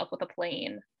trust himself with a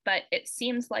plane. But it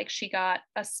seems like she got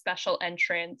a special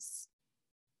entrance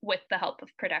with the help of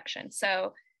production.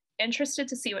 So interested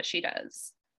to see what she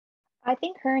does. I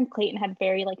think her and Clayton had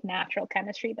very like natural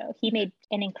chemistry though. He made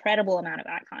an incredible amount of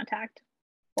eye contact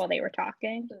while they were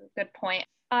talking. Good point.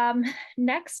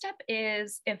 Next up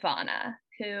is Ivana,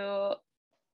 who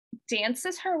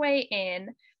dances her way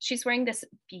in. She's wearing this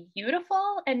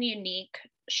beautiful and unique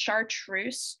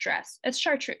chartreuse dress. It's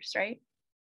chartreuse, right?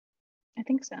 I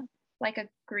think so. Like a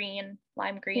green,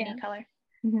 lime greeny color.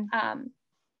 Mm-hmm.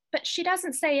 But she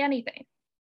doesn't say anything.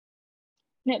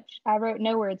 No, I wrote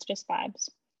no words, just vibes.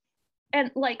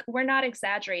 And like, we're not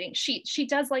exaggerating. She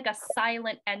does like a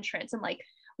silent entrance and like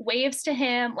waves to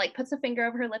him, like puts a finger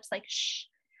over her lips, like shh,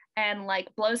 and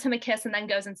like blows him a kiss and then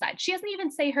goes inside. She doesn't even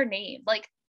say her name. Like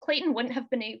Clayton wouldn't have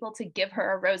been able to give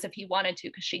her a rose if he wanted to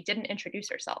because she didn't introduce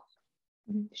herself.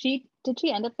 She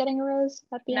end up getting a rose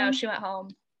at the end? No, she went home.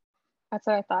 That's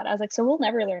what I thought. I was like, so we'll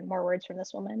never learn more words from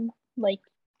this woman. Like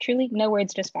truly no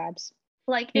words, just vibes.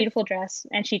 Like beautiful dress,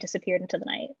 and she disappeared into the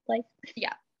night. Like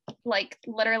yeah. Like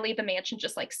literally the mansion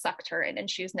just like sucked her in and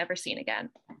she was never seen again.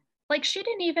 Like she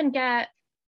didn't even get,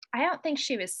 I don't think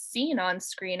she was seen on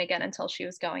screen again until she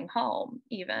was going home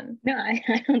even. No,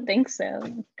 I don't think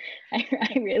so.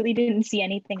 I really didn't see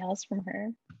anything else from her.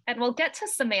 And we'll get to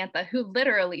Samantha, who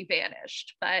literally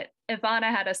vanished, but Ivana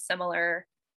had a similar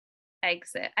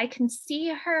exit. I can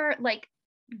see her, like,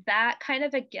 that kind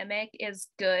of a gimmick is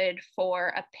good for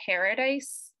a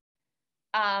Paradise.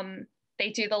 They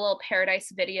do the little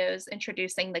Paradise videos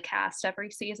introducing the cast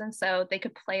every season, so they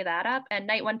could play that up. And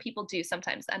Night One people do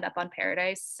sometimes end up on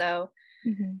Paradise, so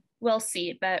we'll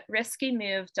see. But risky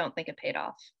move, don't think it paid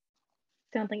off.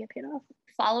 Don't think it paid off.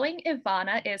 Following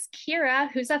Ivana is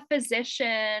Kira, who's a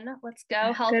physician. Let's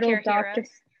go, healthcare hero.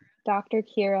 Dr.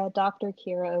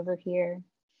 Kira over here.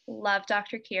 Love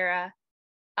Dr. Kira.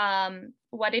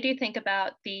 What did you think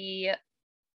about the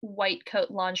white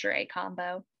coat lingerie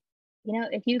combo? You know,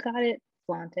 if you got it,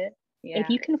 flaunt it. Yeah. If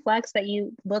you can flex that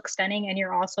you look stunning and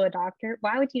you're also a doctor,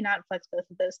 why would you not flex both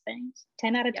of those things?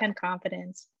 10 out of 10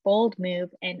 confidence, bold move.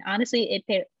 And honestly,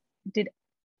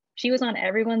 she was on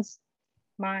everyone's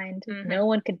mind. No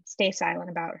one could stay silent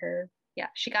about her. Yeah,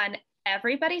 she got in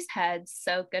everybody's heads.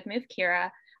 So good move,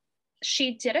 Kira.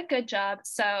 She did a good job.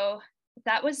 So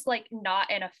that was like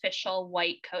not an official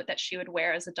white coat that she would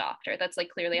wear as a doctor. That's like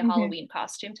clearly a Halloween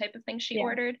costume type of thing she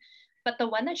ordered. But the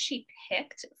one that she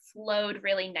picked flowed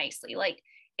really nicely. Like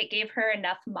it gave her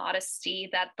enough modesty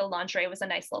that the lingerie was a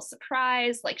nice little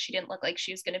surprise. Like she didn't look like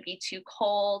she was going to be too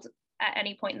cold at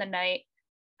any point in the night.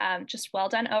 Just well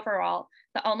done overall.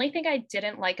 The only thing I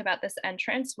didn't like about this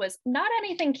entrance was not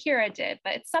anything Kira did,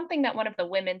 but it's something that one of the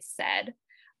women said.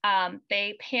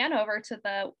 They pan over to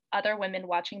the other women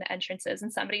watching the entrances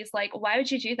and somebody's like, why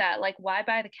would you do that? Like, why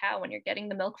buy the cow when you're getting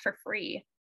the milk for free?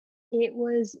 It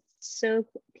was so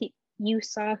you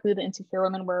saw who the insecure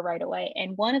women were right away.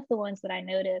 And one of the ones that I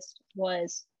noticed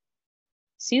was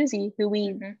Susie, who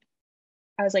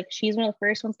I was like, she's one of the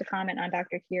first ones to comment on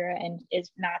Dr. Kira and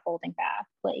is not holding back.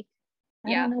 Like,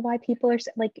 I don't know why people are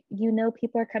like,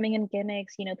 people are coming in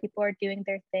gimmicks, people are doing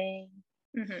their thing.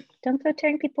 Don't go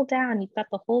tearing people down. You've got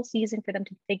the whole season for them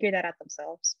to figure that out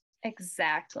themselves.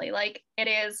 Exactly. Like, it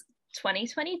is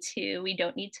 2022. We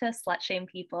don't need to slut shame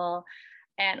people.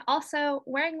 And also,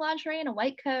 wearing lingerie and a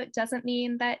white coat doesn't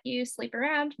mean that you sleep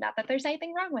around. Not that there's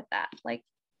anything wrong with that. Like,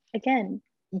 again,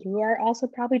 you are also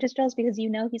probably just jealous because he's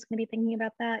going to be thinking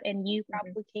about that, and you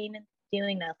probably came in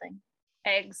doing nothing.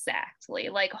 Exactly.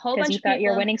 Like, a whole bunch of people. Because you thought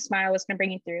your winning smile was going to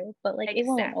bring you through, but like it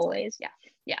won't always. Yeah.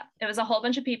 It was a whole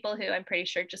bunch of people who I'm pretty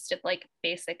sure just did like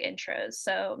basic intros.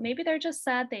 So maybe they're just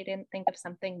sad they didn't think of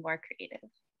something more creative.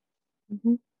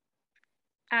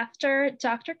 After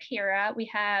Dr. Kira, we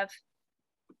have,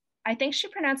 I think she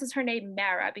pronounces her name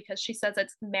Mara because she says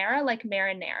it's Mara like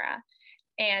marinara.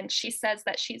 And she says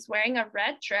that she's wearing a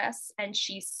red dress and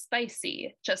she's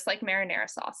spicy, just like marinara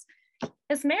sauce.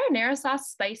 Is marinara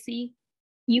sauce spicy?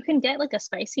 You can get like a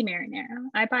spicy marinara.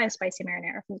 I buy a spicy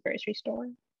marinara from the grocery store.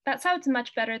 That sounds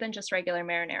much better than just regular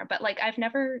marinara, but like I've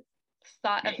never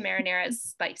thought of marinara as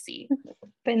spicy.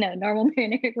 But no, normal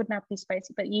marinara would not be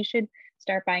spicy, but you should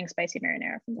start buying spicy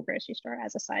marinara from the grocery store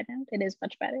as a side note. It is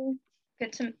much better.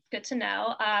 Good to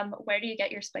know. Where do you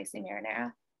get your spicy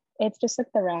marinara? It's just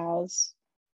like the Rouse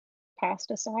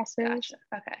pasta sauces. Gotcha.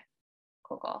 Okay.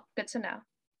 Cool. Good to know.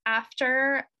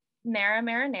 After Mara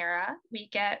Marinara, we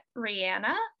get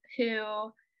Rihanna,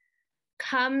 who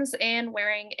comes in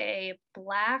wearing a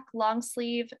black long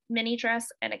sleeve mini dress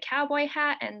and a cowboy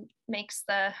hat and makes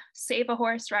the Save a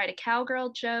Horse, Ride a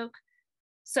Cowgirl joke.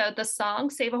 So the song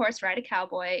Save a Horse, Ride a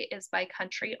Cowboy is by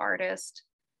country artist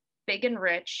Big and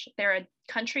Rich. They're a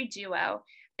country duo.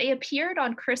 They appeared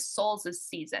on Chris Soules'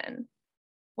 season,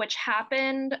 which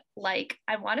happened like,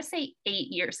 I want to say 8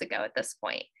 years ago at this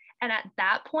point. And at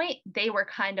that point, they were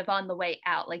kind of on the way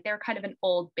out. Like, they were kind of an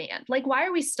old band. Like, why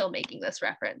are we still making this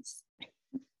reference?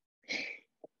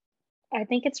 I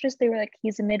think it's just they were like,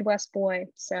 he's a Midwest boy,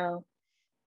 so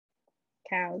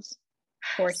cows,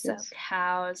 horses. So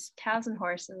cows and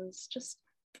horses, just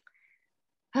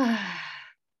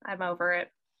I'm over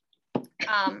it.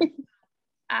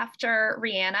 After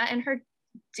Rihanna and her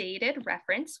dated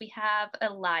reference, we have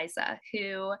Eliza,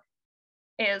 who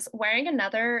is wearing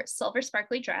another silver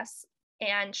sparkly dress,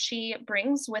 and she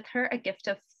brings with her a gift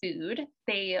of food.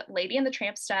 They, Lady and the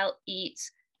Tramp style, eat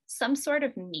some sort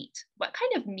of meat. What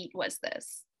kind of meat was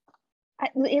this?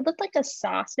 It looked like a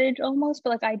sausage almost, but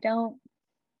like I don't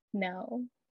know.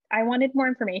 I wanted more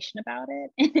information about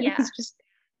it. And it was just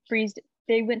freezed.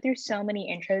 They went through so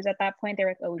many intros at that point. They were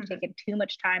like, oh, we've taken too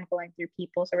much time going through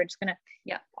people. So we're just going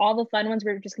to, all the fun ones,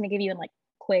 we're just going to give you in like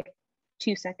quick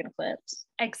 2-second clips.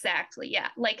 Exactly. Yeah.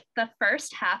 Like the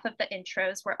first half of the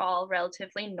intros were all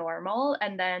relatively normal.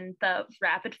 And then the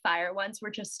rapid fire ones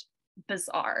were just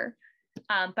bizarre.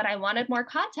 But I wanted more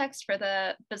context for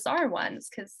the bizarre ones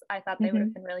because I thought they would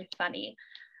have been really funny.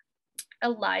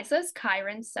 Eliza's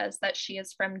Kyron says that she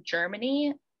is from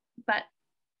Germany, but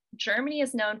Germany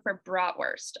is known for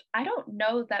bratwurst. I don't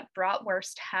know that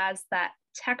bratwurst has that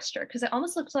texture because it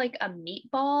almost looks like a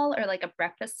meatball or like a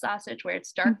breakfast sausage where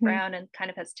it's dark brown and kind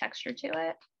of has texture to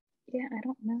it. Yeah, I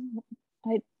don't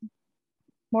know.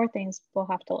 More things we'll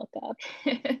have to look up.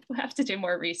 We'll have to do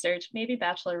more research. Maybe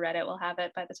Bachelor Reddit will have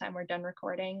it by the time we're done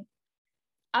recording.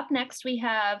 Up next, we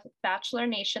have Bachelor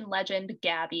Nation legend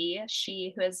Gabby,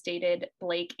 she who has dated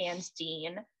Blake and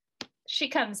Dean. She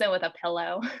comes in with a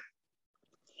pillow.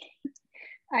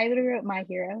 I would have wrote my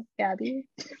hero, Gabby,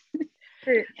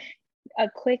 for a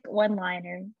quick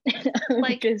one-liner.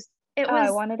 Like, just,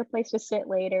 I wanted a place to sit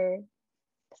later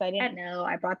because I didn't know.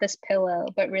 I brought this pillow,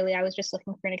 but really I was just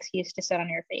looking for an excuse to sit on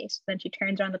your face. Then she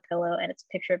turns on the pillow and it's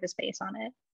a picture of his face on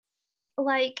it.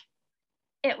 Like,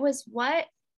 it was what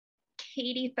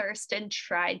Katie Thurston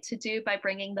tried to do by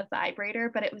bringing the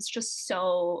vibrator, but it was just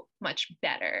so much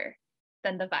better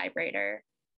than the vibrator.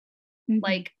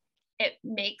 Like, it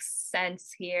makes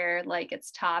sense here. Like,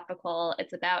 it's topical.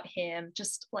 It's about him.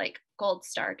 Just like gold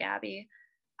star Gabby.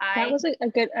 That was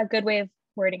a good way of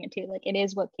wording it too. Like, it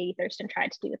is what Katie Thurston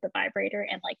tried to do with the vibrator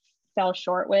and like fell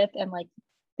short with. And like,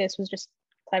 this was just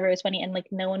clever. It was funny. And like,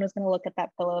 no one was going to look at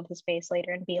that pillow of his face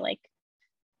later and be like,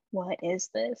 what is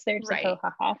this? They're just like, oh,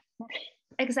 haha.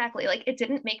 Exactly. Like, it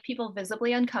didn't make people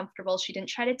visibly uncomfortable. She didn't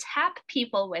try to tap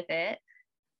people with it.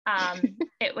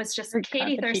 It was just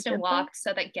Katie Thurston walked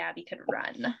so that Gabby could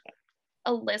run.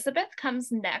 Elizabeth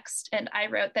comes next, and I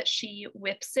wrote that she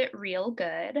whips it real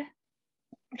good.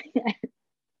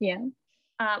 Yeah.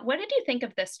 What did you think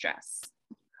of this dress?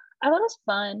 I thought it was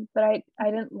fun, but I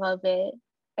didn't love it.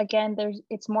 Again,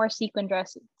 it's more sequin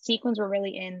dresses. Sequins were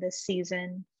really in this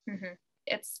season. Mm-hmm.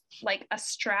 It's like a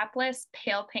strapless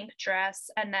pale pink dress,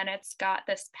 and then it's got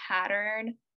this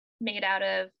pattern made out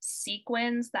of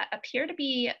sequins that appear to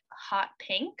be hot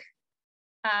pink.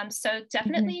 So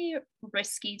definitely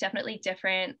risky, definitely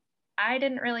different. I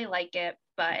didn't really like it,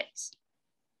 but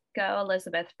go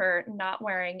Elizabeth for not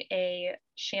wearing a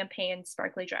champagne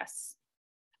sparkly dress,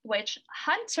 which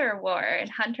Hunter wore, and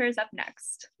Hunter's up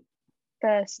next.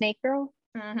 The snake girl?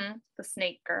 Mm-hmm. The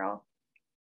snake girl.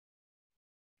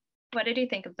 What did you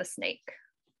think of the snake?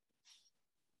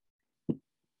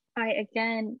 I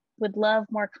again would love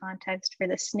more context for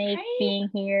the snake being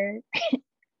here.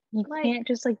 You can't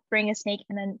just like bring a snake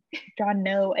and then draw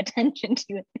no attention to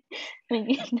it. Like,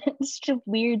 it's just a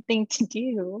weird thing to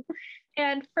do.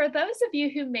 And for those of you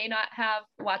who may not have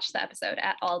watched the episode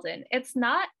at Alden, it's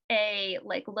not a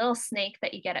like little snake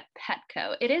that you get at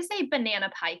Petco. It is a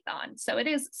banana python. So it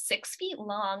is 6 feet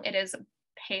long. It is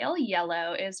pale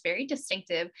yellow. It is very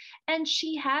distinctive. And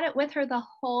she had it with her the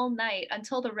whole night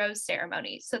until the rose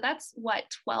ceremony. So that's what,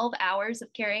 12 hours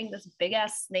of carrying this big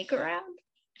ass snake around?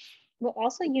 Well,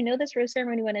 also, this rose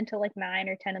ceremony went until like 9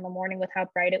 or 10 in the morning with how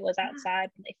bright it was outside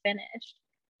when they finished.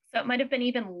 So it might have been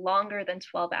even longer than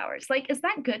 12 hours. Like, is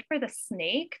that good for the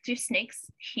snake? Do snakes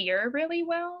hear really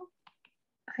well?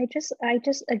 I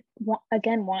just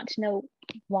again want to know,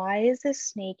 why is this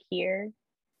snake here?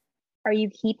 Are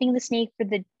you keeping the snake for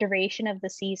the duration of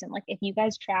the season? Like, if you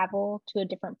guys travel to a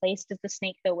different place, does the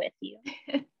snake go with you?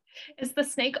 Is the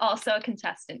snake also a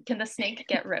contestant? Can the snake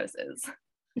get roses?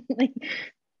 Like,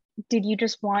 did you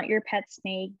just want your pet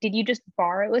snake? Did you just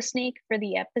borrow a snake for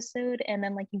the episode and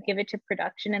then like you give it to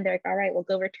production and they're like, all right, we'll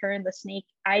go return the snake?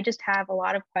 I just have a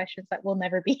lot of questions that will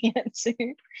never be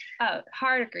answered. Oh,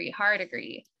 hard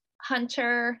agree.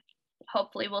 Hunter,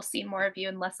 hopefully we'll see more of you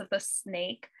and less of the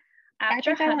snake. I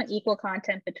think I want equal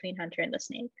content between Hunter and the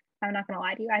snake. I'm not gonna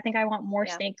lie to you. I think I want more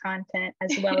snake content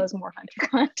as well as more Hunter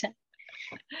content.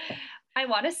 I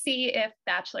want to see if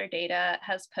Bachelor Data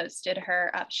has posted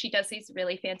her up. She does these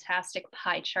really fantastic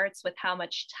pie charts with how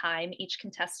much time each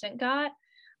contestant got.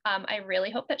 I really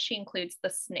hope that she includes the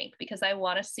snake because I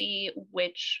want to see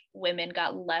which women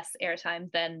got less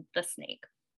airtime than the snake.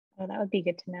 Oh, that would be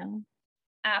good to know.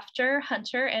 After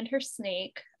Hunter and her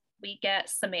snake, we get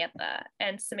Samantha.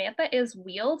 And Samantha is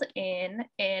wheeled in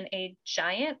a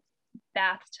giant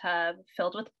bathtub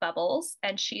filled with bubbles,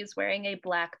 and she's wearing a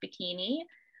black bikini.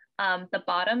 The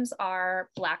bottoms are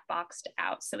black boxed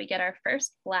out. So we get our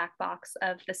first black box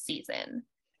of the season.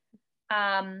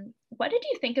 What did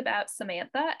you think about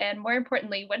Samantha? And more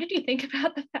importantly, what did you think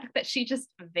about the fact that she just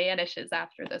vanishes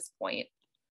after this point?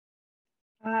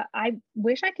 I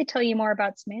wish I could tell you more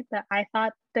about Samantha. I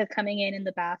thought the coming in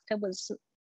the bathtub was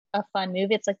a fun move.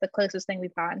 It's like the closest thing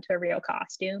we've gotten to a real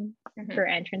costume for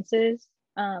entrances.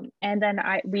 And then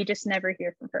we just never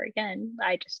hear from her again.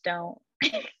 I just don't.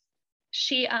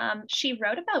 She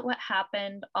wrote about what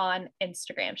happened on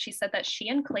Instagram. She said that she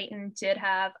and Clayton did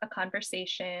have a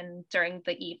conversation during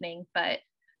the evening, but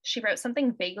she wrote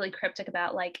something vaguely cryptic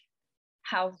about like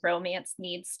how romance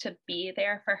needs to be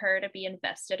there for her to be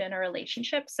invested in a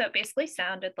relationship. So it basically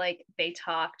sounded like they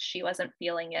talked, she wasn't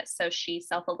feeling it, so she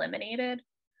self-eliminated.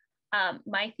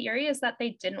 My theory is that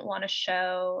they didn't want to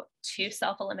show two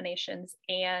self-eliminations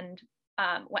and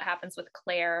what happens with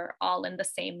Claire all in the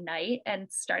same night and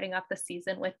starting off the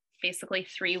season with basically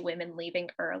 3 women leaving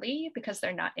early because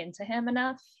they're not into him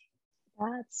enough.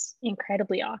 That's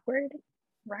incredibly awkward.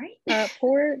 Right?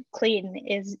 Poor Clayton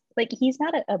is like, he's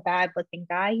not a bad looking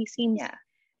guy. He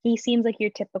seems like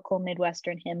your typical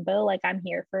Midwestern himbo. Like, I'm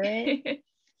here for it.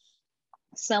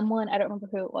 Someone, I don't remember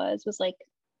who it was like,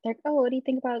 oh, what do you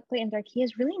think about Clayton? Like, he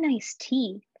has really nice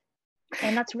teeth.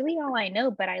 And that's really all I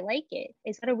know, but I like it.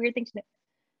 Is that a weird thing to know?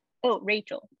 Oh,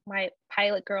 Rachel, my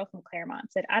pilot girl from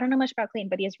Claremont, said, I don't know much about Clayton,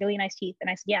 but he has really nice teeth. And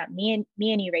I said, yeah, me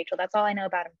and you, Rachel. That's all I know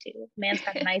about him too. The man's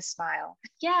got a nice smile.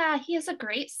 Yeah, he has a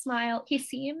great smile. He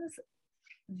seems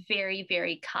very,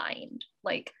 very kind.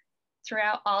 Like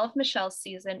throughout all of Michelle's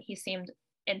season, he seemed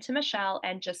into Michelle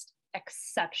and just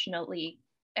exceptionally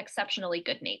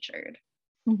good-natured.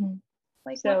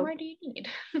 Like, so, what more do you need?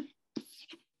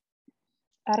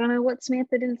 I don't know what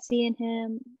Samantha didn't see in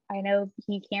him. I know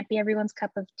he can't be everyone's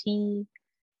cup of tea,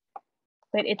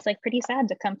 but it's like pretty sad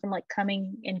to come from like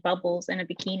coming in bubbles in a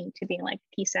bikini to being like,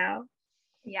 peace out.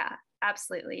 Yeah,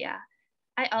 absolutely. Yeah.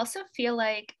 I also feel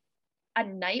like a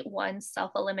night one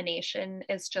self-elimination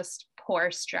is just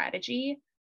poor strategy.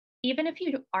 Even if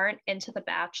you aren't into The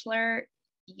Bachelor,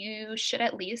 you should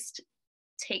at least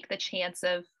take the chance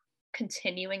of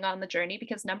continuing on the journey,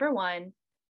 because number one,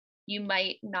 you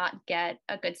might not get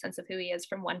a good sense of who he is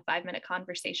from one 5-minute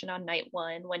conversation on night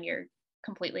one when you're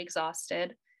completely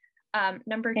exhausted.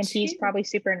 Number and two, he's probably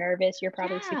super nervous. You're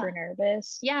probably super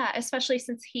nervous. Yeah, especially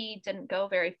since he didn't go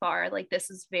very far. Like,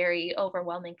 this is very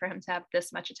overwhelming for him to have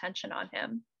this much attention on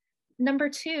him. Number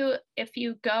two, if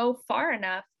you go far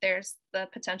enough, there's the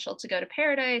potential to go to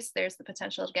paradise. There's the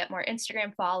potential to get more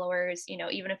Instagram followers. You know,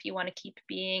 even if you want to keep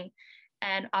being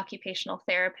an occupational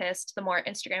therapist, the more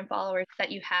Instagram followers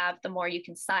that you have, the more you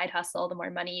can side hustle, the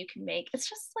more money you can make. It's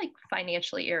just like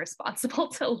financially irresponsible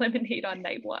to eliminate on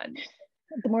night one.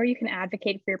 The more you can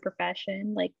advocate for your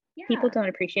profession, like people don't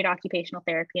appreciate occupational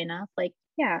therapy enough. Like,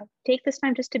 yeah, take this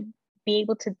time just to be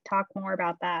able to talk more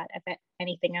about that if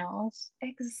anything else.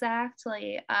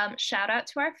 Exactly. Shout out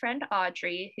to our friend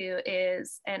Audrey, who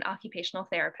is an occupational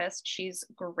therapist. She's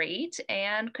great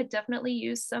and could definitely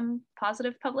use some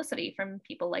positive publicity from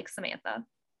people like Samantha.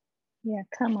 Yeah,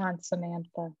 come on,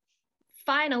 Samantha.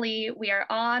 Finally, we are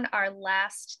on our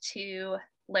last two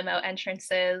limo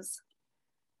entrances.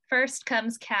 First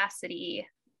comes Cassidy.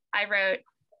 I wrote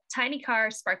tiny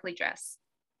car, sparkly dress.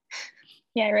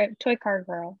 Yeah, I wrote toy car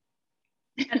girl.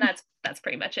 And that's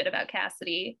pretty much it about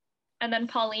Cassidy. And then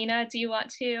Paulina, do you want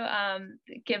to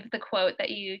give the quote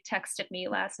that you texted me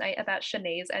last night about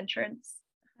Shanae's entrance?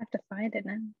 I have to find it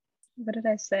now. What did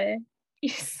I say?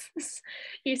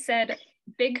 You said,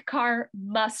 big car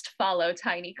must follow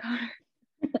tiny car.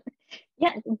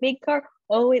 Yeah, big car.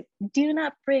 Oh, do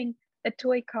not bring a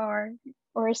toy car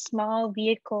or a small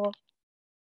vehicle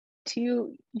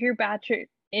to your Bachelor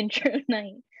intro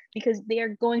night, because they are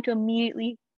going to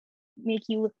immediately make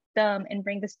you look dumb and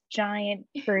bring this giant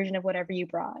version of whatever you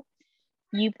brought.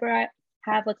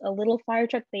 Have like a little fire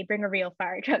truck, they bring a real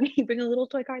fire truck. You bring a little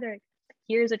toy car, they're like,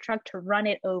 here's a truck to run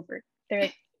it over. They're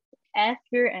like, F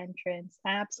your entrance.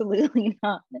 Absolutely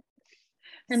not.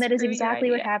 And that is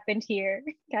exactly what happened here.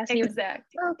 Cassie exactly.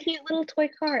 Went, oh, cute little toy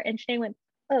car. And Shane went,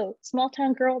 oh, small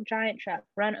town girl, giant truck,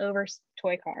 run over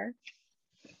toy car.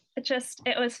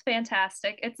 It was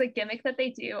fantastic. It's a gimmick that they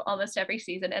do almost every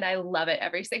season, and I love it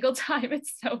every single time.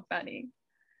 It's so funny.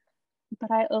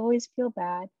 But I always feel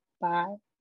bad by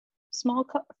small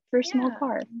car.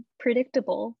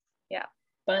 Predictable. Yeah.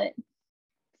 But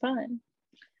fun.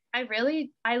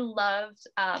 I loved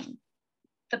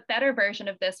the better version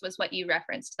of this was what you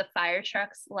referenced, the fire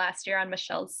trucks last year on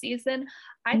Michelle's season.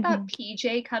 I thought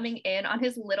PJ coming in on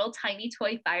his little tiny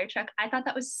toy fire truck, I thought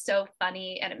that was so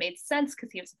funny, and it made sense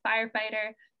because he was a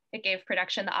firefighter. It gave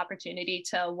production the opportunity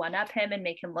to one-up him and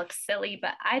make him look silly,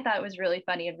 but I thought it was really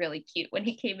funny and really cute when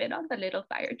he came in on the little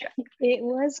fire truck. It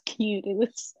was cute.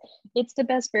 It's the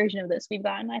best version of this we've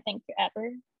gotten, I think,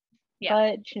 ever. Yeah.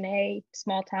 But Shanae,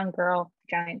 small town girl,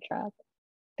 giant truck,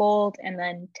 bold, and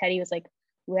then Teddy was like,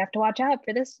 we have to watch out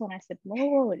for this one. I said,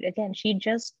 whoa, again, she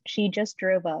just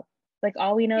drove up. Like,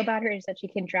 all we know about her is that she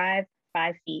can drive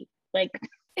 5 feet. Like,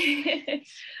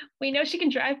 we know she can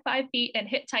drive 5 feet and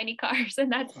hit tiny cars,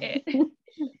 and that's it.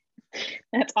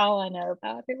 That's all I know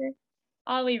about her.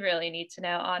 All we really need to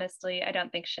know, honestly. I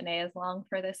don't think Shanae is long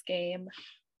for this game.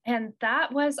 And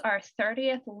that was our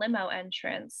 30th limo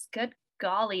entrance. Good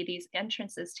golly, these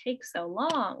entrances take so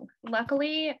long.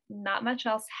 Luckily, not much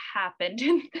else happened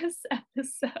in this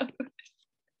episode.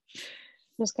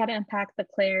 Just got to unpack the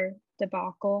Claire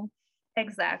debacle.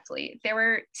 Exactly. There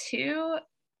were two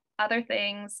other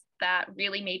things that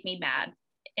really made me mad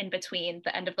in between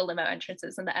the end of the limo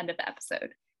entrances and the end of the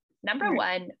episode. Number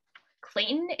one,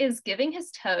 Clayton is giving his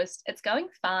toast. It's going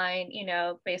fine, you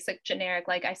know, basic generic,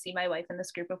 like, I see my wife in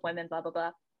this group of women, blah, blah,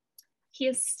 blah. He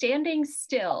is standing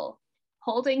still,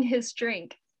 holding his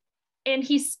drink, and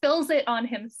he spills it on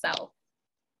himself.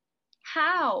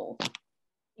 How?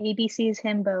 ABC's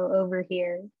Himbo over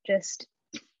here.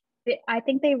 I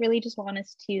think they really just want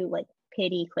us to like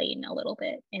pity Clayton a little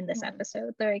bit in this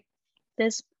episode. They're like,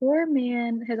 this poor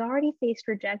man has already faced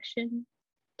rejection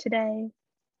today.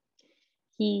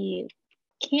 He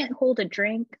can't hold a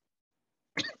drink.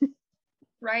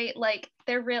 Right? Like,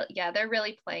 they're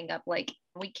really playing up like,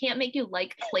 we can't make you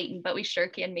like Clayton, but we sure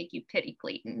can make you pity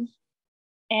Clayton.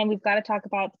 And we've got to talk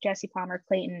about the Jesse Palmer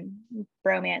Clayton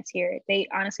bromance here. They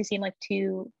honestly seem like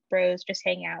two bros just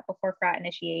hanging out before frat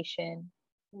initiation.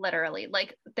 Literally,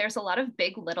 like, there's a lot of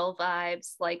Big Little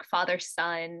vibes, like father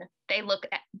son. They look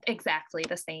exactly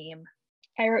the same.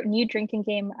 I wrote new drinking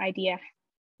game idea: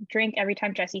 drink every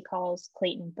time Jesse calls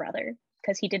Clayton brother,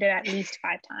 because he did it at least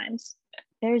 5 times.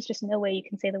 There's just no way you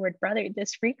can say the word brother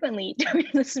this frequently to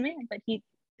this man, but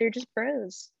they're just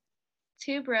bros.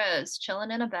 Two bros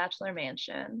chilling in a bachelor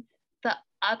mansion. The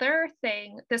other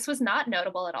thing, this was not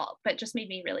notable at all, but just made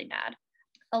me really mad.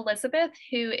 Elizabeth,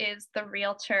 who is the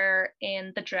realtor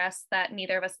in the dress that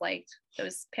neither of us liked. It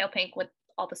was pale pink with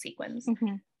all the sequins.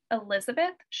 Mm-hmm.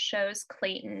 Elizabeth shows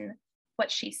Clayton what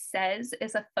she says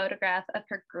is a photograph of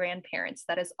her grandparents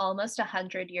that is almost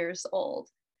 100 years old.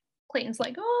 Clayton's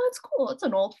like, oh, it's cool. It's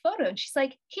an old photo. And she's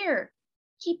like, here,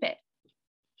 keep it.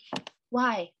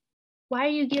 Why? Why are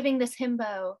you giving this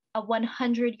himbo a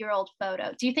 100-year-old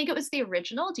photo? Do you think it was the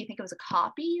original? Do you think it was a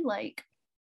copy? Like,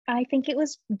 I think it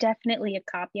was definitely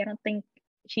a copy. I don't think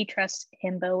she trusts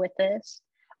Himbo with this.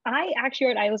 I actually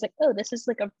wrote, I was like, oh, this is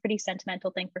like a pretty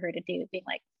sentimental thing for her to do, being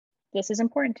like, this is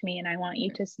important to me. And I want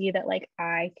you to see that, like,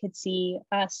 I could see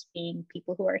us being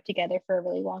people who are together for a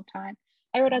really long time.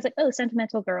 I was like, oh,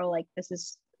 sentimental girl. Like, this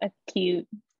is a cute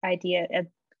idea.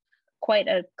 Quite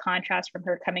a contrast from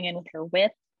her coming in with her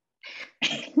whip.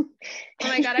 Oh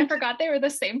my God, I forgot they were the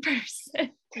same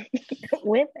person.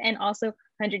 Whip and also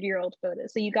 100-year-old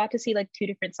photos. So you got to see like two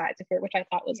different sides of her, which I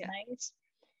thought was nice.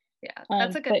 Yeah,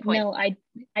 that's a good point. No,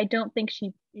 I don't think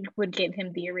she would give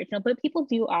him the original, but people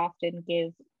do often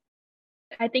give,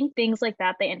 I think things like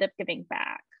that, they end up giving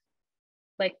back,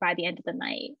 like by the end of the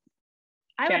night.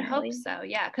 I would hope so,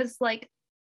 yeah, because like,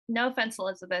 no offense,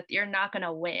 Elizabeth, you're not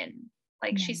gonna win.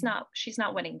 Like, she's not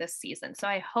winning this season. So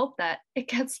I hope that it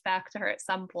gets back to her at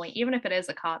some point, even if it is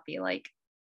a copy. Like,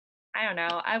 I don't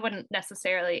know. I wouldn't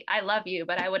necessarily, I love you,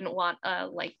 but I wouldn't want a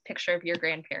like picture of your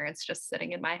grandparents just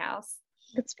sitting in my house.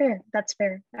 That's fair. That's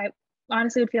fair. I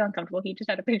honestly would feel uncomfortable if you just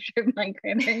had a picture of my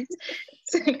grandparents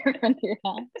sitting around your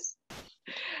house.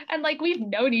 And like, we've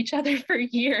known each other for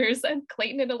years, and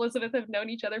Clayton and Elizabeth have known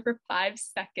each other for 5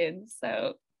 seconds.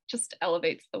 So just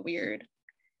elevates the weird.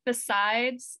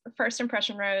 Besides First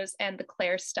Impression Rose and the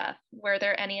Claire stuff, were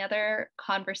there any other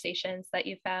conversations that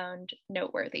you found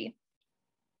noteworthy?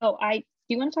 Oh, do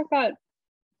you want to talk about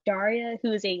Daria,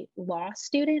 who is a law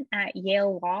student at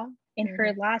Yale Law in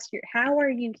her last year? How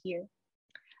are you here?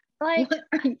 Like,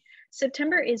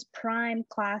 September is prime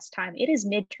class time. It is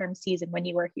midterm season when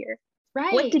you are here.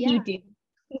 Right. What did you do?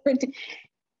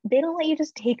 They don't let you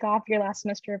just take off your last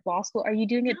semester of law school. Are you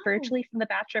doing it virtually from the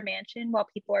Bachelor Mansion while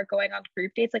people are going on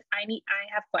group dates? Like, I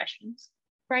have questions.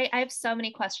 Right. I have so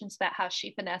many questions about how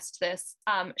she finessed this.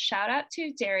 Shout out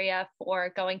to Daria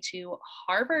for going to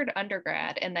Harvard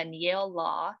undergrad and then Yale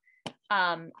Law.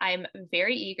 I'm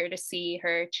very eager to see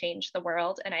her change the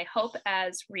world. And I hope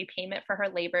as repayment for her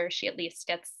labor, she at least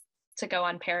gets to go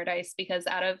on Paradise, because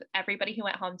out of everybody who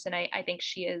went home tonight, I think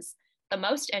she is the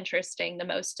most interesting, the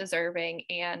most deserving,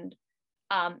 and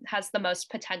has the most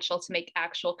potential to make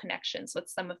actual connections with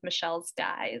some of Michelle's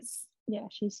guys. Yeah,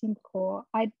 she seemed cool.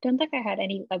 I don't think I had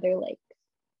any other like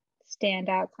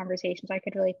standout conversations I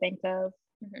could really think of.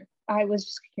 I was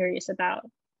just curious about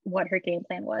what her game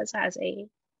plan was as a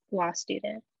law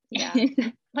student. Yeah.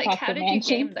 Like, how did you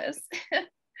game this?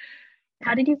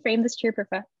 How did you frame this to your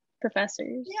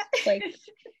professors? Yeah. Like,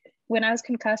 when I was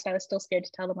concussed, I was still scared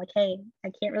to tell them, like, hey, I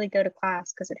can't really go to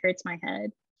class because it hurts my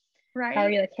head. Right. How are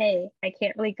you? Like, hey, I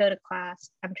can't really go to class.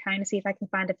 I'm trying to see if I can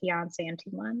find a fiance in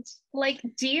 2 months. Like,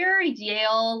 dear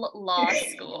Yale Law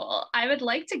School, I would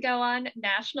like to go on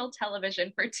national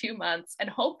television for 2 months and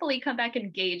hopefully come back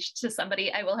engaged to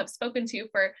somebody I will have spoken to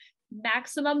for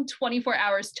maximum 24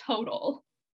 hours total.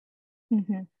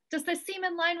 Does this seem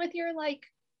in line with your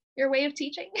way of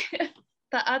teaching?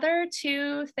 The other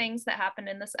 2 things that happened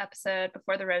in this episode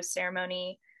before the rose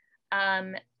ceremony,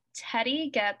 Teddy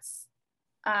gets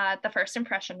the first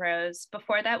impression rose.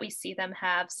 Before that, we see them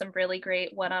have some really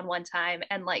great one-on-one time,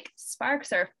 and like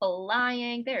sparks are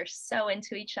flying. They're so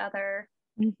into each other.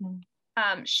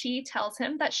 She tells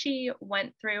him that she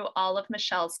went through all of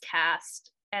Michelle's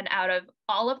cast, and out of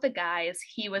all of the guys,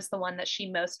 he was the one that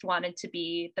she most wanted to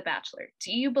be the Bachelor.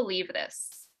 Do you believe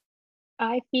this?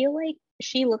 I feel like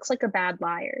she looks like a bad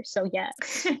liar, so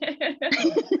yes.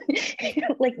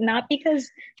 Like, not because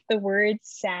the words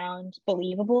sound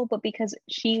believable, but because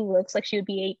she looks like she would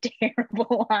be a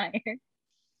terrible liar.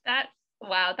 That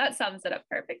sums it up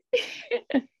perfectly.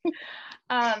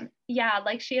 Yeah,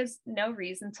 like, she has no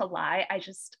reason to lie.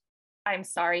 I'm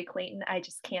sorry, Clayton, I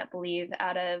just can't believe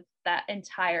out of that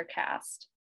entire cast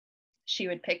she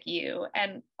would pick you.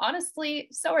 And honestly,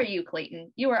 so are you,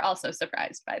 Clayton. You are also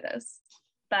surprised by this.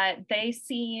 But they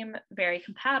seem very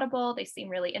compatible. They seem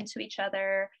really into each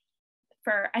other.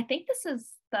 I think this is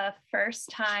the first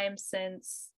time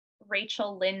since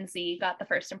Rachel Lindsay got the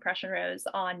first impression rose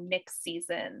on Nick's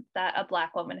season that a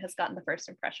Black woman has gotten the first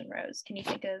impression rose. Can you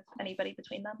think of anybody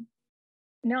between them?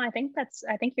 No, I think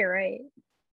you're right.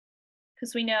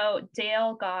 Because we know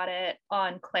Dale got it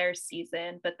on Claire's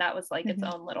season, but that was like its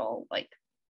own little like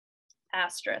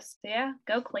asterisk. Yeah,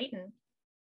 go Clayton.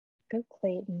 Go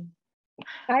Clayton.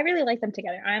 I really like them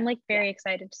together. I'm like very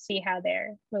excited to see how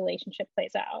their relationship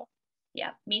plays out.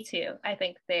 Yeah, me too. I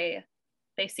think they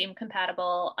seem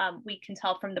compatible. We can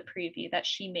tell from the preview that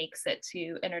she makes it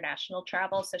to international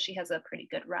travel, so she has a pretty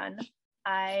good run.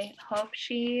 I hope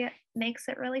she makes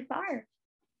it really far.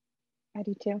 I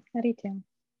do too. I do too.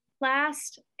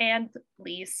 Last and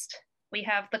least, we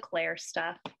have the Claire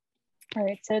stuff. All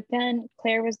right. So then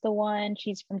Claire was the one.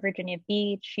 She's from Virginia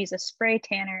Beach. She's a spray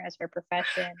tanner as her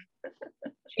profession.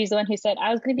 She's the one who said,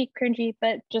 I was going to be cringy,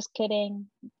 but just kidding.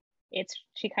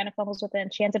 She kind of fumbles with it,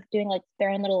 and she ends up doing like their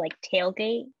own little like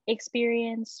tailgate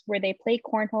experience where they play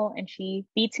cornhole and she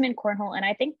beats him in cornhole. And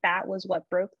I think that was what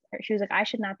broke her. She was like, I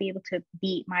should not be able to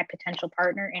beat my potential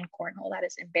partner in cornhole. That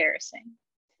is embarrassing.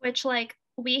 Which, like,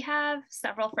 we have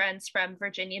several friends from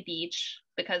Virginia Beach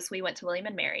because we went to William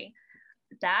and Mary.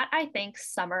 That I think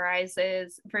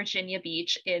summarizes Virginia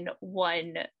Beach in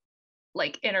one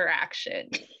like interaction.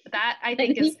 That I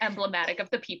think is emblematic of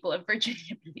the people of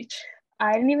Virginia Beach.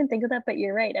 I didn't even think of that, but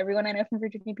you're right. Everyone I know from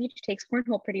Virginia Beach takes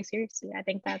cornhole pretty seriously. I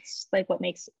think that's like what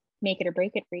make it or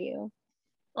break it for you.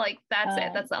 Like that's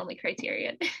it. That's the only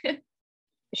criterion.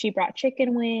 She brought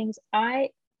chicken wings. I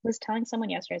was telling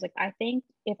someone yesterday, I was like, I think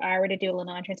if I were to do a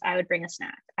little entrance, I would bring a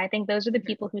snack. I think those are the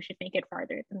people who should make it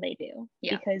farther than they do.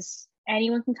 Yeah. Because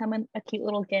anyone can come in a cute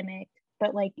little gimmick,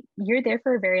 but like you're there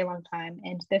for a very long time,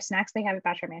 and the snacks they have at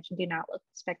Bachelor Mansion do not look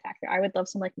spectacular. I would love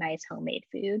some like nice homemade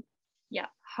food. Yeah,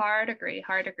 hard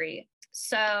agree.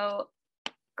 So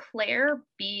Claire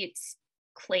beats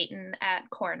Clayton at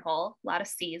cornhole. A lot of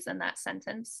C's in that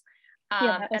sentence.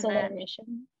 Yeah, that was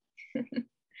alliteration.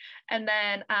 And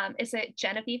then is it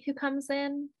Genevieve who comes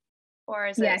in, or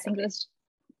is it? Yeah, I think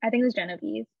it was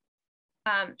Genevieve.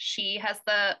 She has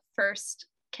the first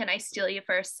 "Can I steal you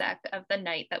for a sec" of the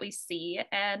night that we see,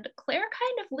 and Claire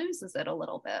kind of loses it a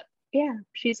little bit. Yeah,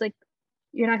 she's like,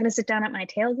 "You're not going to sit down at my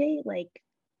tailgate, like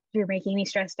you're making me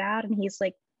stressed out." And he's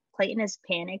like, Clayton is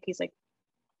panicked. He's like,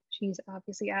 she's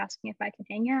obviously asking if I can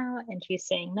hang out, and she's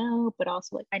saying no, but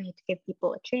also like I need to give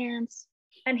people a chance.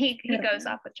 And he goes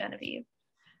off with Genevieve.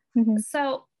 Mm-hmm.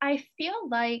 So I feel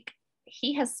like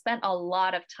he has spent a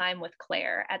lot of time with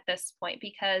Claire at this point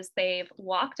because they've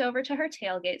walked over to her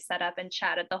tailgate setup and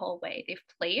chatted the whole way. They've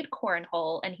played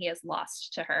cornhole and he has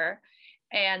lost to her,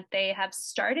 and they have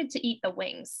started to eat the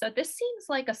wings. So this seems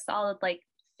like a solid like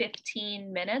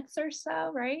 15 minutes or so,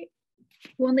 right?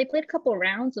 Well, and they played a couple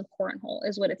rounds of cornhole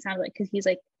is what it sounded like, because she's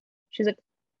like,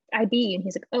 I beat you, and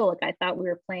he's like, oh, like I thought we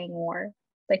were playing more.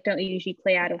 Like, don't you usually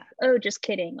play out of, oh, just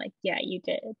kidding. Like, yeah, you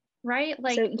did. Right?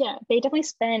 Like, so yeah, they definitely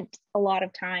spent a lot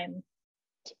of time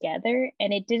together,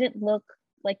 and it didn't look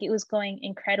like it was going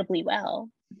incredibly well.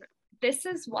 This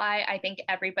is why I think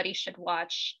everybody should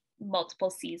watch multiple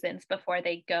seasons before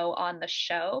they go on the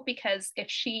show, because if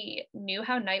she knew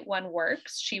how night one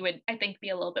works, she would, I think, be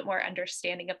a little bit more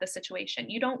understanding of the situation.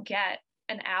 You don't get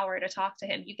an hour to talk to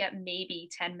him. You get maybe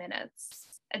 10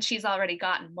 minutes, and she's already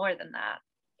gotten more than that.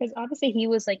 Because obviously he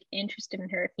was like interested in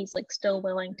her if he's like still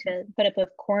willing to put up with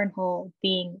cornhole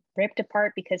being ripped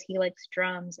apart because he likes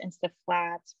drums instead of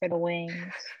flats for the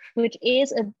wings, which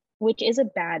is a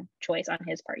bad choice on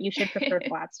his part. You should prefer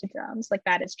flats to drums. Like,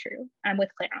 that is true. I'm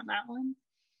with Claire on that one.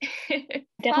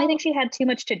 Definitely think she had too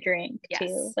much to drink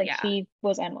too. Like, she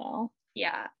was unwell.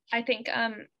 Yeah, I think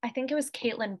it was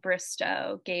Caitlin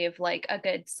Bristow gave like a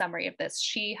good summary of this.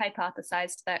 She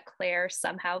hypothesized that Claire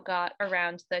somehow got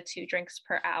around the 2 drinks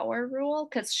per hour rule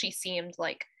because she seemed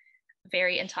like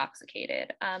very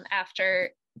intoxicated.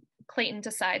 After Clayton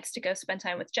decides to go spend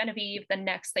time with Genevieve, the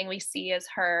next thing we see is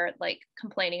her like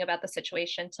complaining about the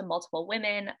situation to multiple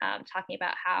women, talking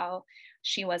about how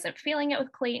she wasn't feeling it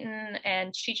with Clayton,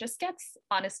 and she just gets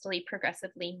honestly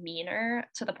progressively meaner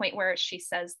to the point where she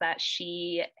says that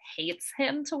she hates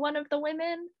him to one of the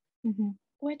women,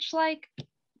 which, like,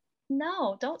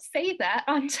 no, don't say that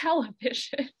on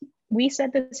television. We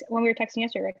said this when we were texting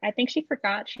yesterday. Like, I think she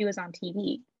forgot she was on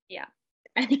TV. Yeah.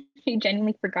 I think she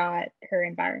genuinely forgot her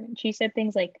environment. She said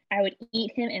things like, I would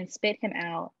eat him and spit him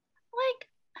out.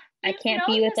 Like, I can't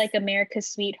be with like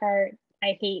America's sweetheart.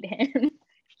 I hate him.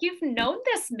 You've known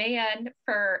this man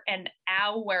for an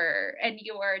hour and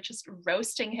you are just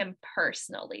roasting him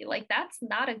personally. Like, that's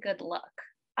not a good look.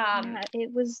 Yeah,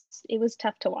 it was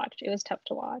tough to watch. It was tough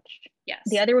to watch. Yes.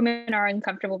 The other women are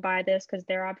uncomfortable by this because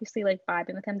they're obviously like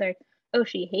vibing with him. They're, oh,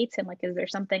 she hates him. Like, is there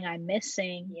something I'm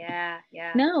missing? Yeah.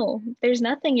 No, there's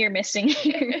nothing you're missing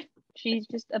here. She's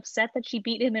just upset that she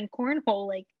beat him in cornhole.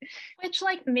 Like, which,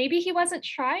 like, maybe he wasn't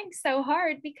trying so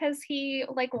hard because he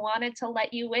like wanted to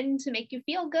let you win to make you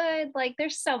feel good. Like,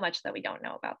 there's so much that we don't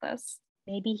know about this.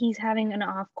 Maybe he's having an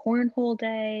off cornhole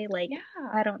day. Like, yeah.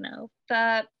 I don't know.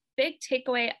 The big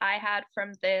takeaway I had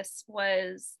from this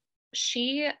was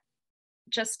she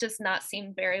just does not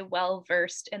seem very well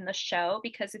versed in the show,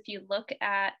 because if you look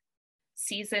at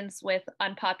seasons with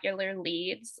unpopular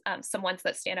leads, some ones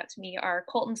that stand out to me are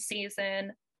Colton's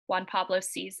season, Juan Pablo's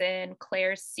season,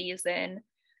 Claire's season.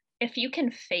 If you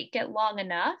can fake it long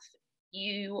enough,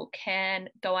 you can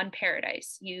go on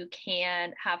Paradise. You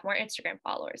can have more Instagram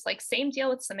followers. Like, same deal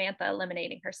with Samantha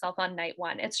eliminating herself on night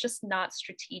one. It's just not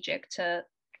strategic to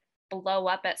blow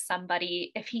up at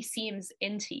somebody if he seems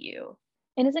into you.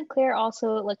 And isn't Claire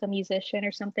also like a musician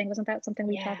or something? Wasn't that something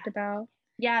we Yeah. talked about?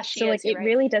 Yeah, So she like is. You're it right.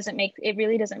 really doesn't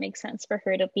make sense for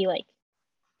her to be like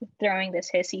throwing this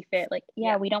hissy fit. Like,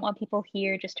 yeah, we don't want people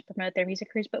here just to promote their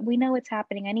music careers, but we know it's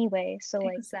happening anyway. So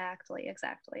like,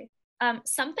 Exactly.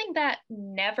 Something that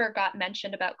never got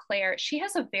mentioned about Claire, she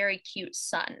has a very cute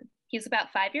son. He's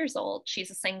about 5 years old.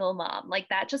 She's a single mom. Like,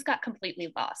 that just got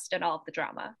completely lost in all of the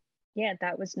drama. yeah,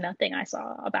 that was nothing I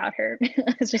saw about her.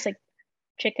 It's just like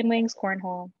chicken wings,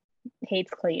 cornhole,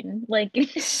 hates Clayton. Like,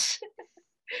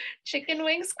 Chicken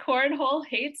wings, cornhole,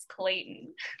 hates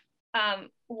Clayton.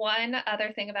 One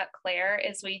other thing about Claire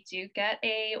is we do get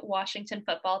a Washington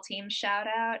football team shout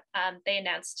out. They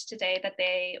announced today that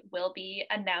they will be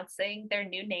announcing their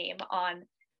new name on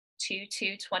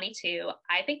 2/2/22.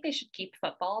 I think they should keep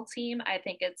football team. I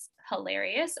think it's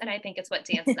hilarious, and I think it's what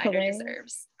Dan Snyder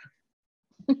deserves.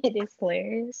 It is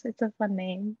hilarious. It's a fun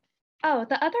name. Oh,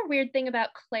 the other weird thing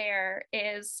about Claire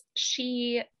is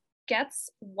she gets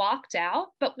walked out,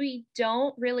 but we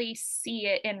don't really see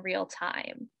it in real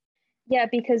time. Yeah,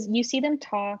 because you see them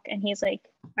talk and he's like,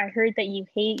 I heard that you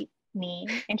hate me.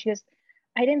 And she goes,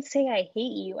 I didn't say I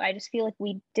hate you. I just feel like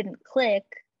we didn't click.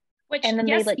 Which, and then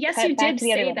yes, they like yes, cut you back did to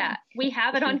the other say woman. that. We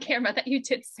have it on camera that you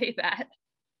did say that.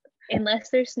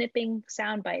 Unless they're snipping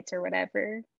sound bites or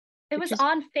whatever. It was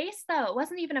on face though. It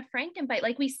wasn't even a Frankenbite.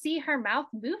 Like, we see her mouth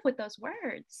move with those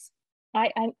words.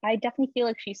 I definitely feel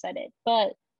like she said it,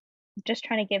 but just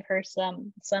trying to give her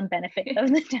some benefit of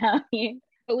the doubt here.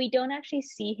 But we don't actually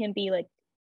see him be like,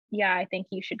 yeah, I think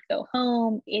you should go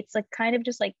home. It's like kind of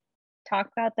just like talk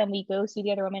about them. We go see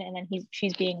the other woman and then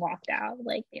she's being walked out.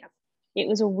 Like, yeah, it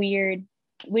was a weird,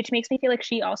 which makes me feel like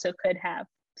she also could have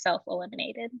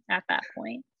self-eliminated at that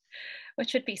point.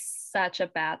 Which would be such a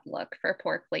bad look for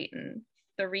poor Clayton.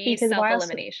 3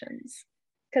 self-eliminations.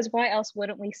 Because why else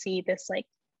wouldn't we see this like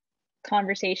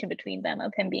conversation between them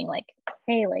of him being like,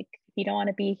 hey, like, if you don't want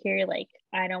to be here, like,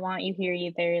 I don't want you here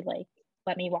either, like,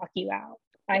 let me walk you out.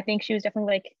 Yeah. I think she was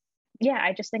definitely like, yeah,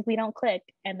 I just think we don't click.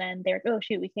 And then they're like, oh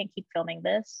shoot, we can't keep filming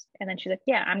this. And then she's like,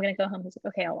 yeah, I'm gonna go home. He's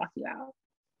like, okay, I'll walk you out.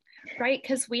 Right,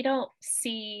 because we don't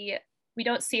see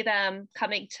them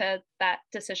coming to that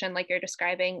decision like you're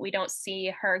describing. We don't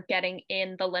see her getting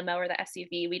in the limo or the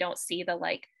SUV. We don't see the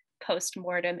like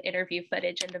post-mortem interview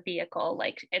footage in the vehicle.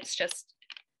 Like, it's just,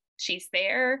 she's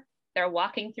there, they're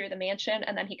walking through the mansion,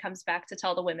 and then he comes back to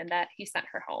tell the women that he sent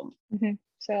her home. Mm-hmm.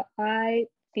 So I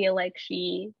feel like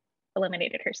she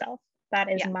eliminated herself.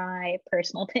 That is my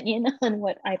personal opinion on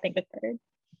what I think occurred.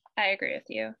 I agree with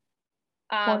you.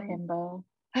 Poor Himbo.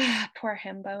 Poor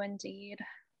Himbo, indeed.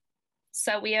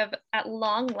 So we have at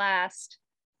long last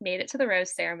made it to the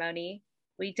rose ceremony.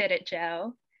 We did it,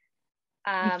 Joe.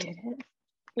 We did it.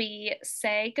 We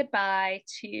say goodbye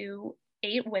to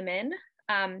 8 women.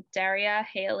 Daria,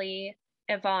 Haley,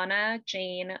 Ivana,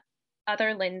 Jane,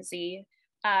 other Lindsay,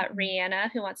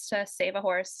 Rihanna, who wants to save a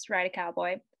horse, ride a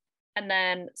cowboy, and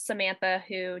then Samantha,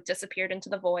 who disappeared into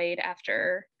the void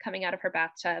after coming out of her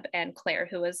bathtub, and Claire,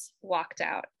 who was walked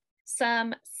out.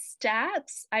 Some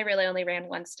stats, I really only ran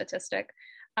one statistic.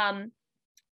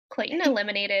 Clayton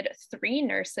eliminated 3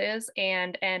 nurses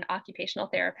and an occupational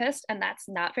therapist, and that's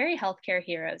not very healthcare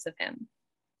heroes of him.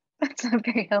 That's not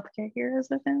very healthcare heroes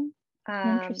of him.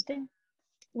 Interesting.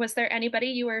 Was there anybody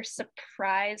you were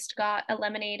surprised got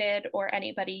eliminated, or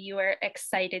anybody you were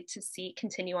excited to see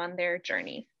continue on their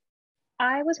journey?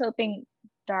 I was hoping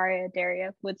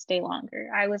Daria would stay longer.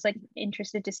 I was like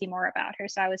interested to see more about her,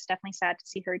 so I was definitely sad to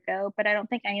see her go, but I don't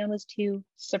think anyone was too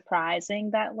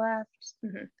surprising that left.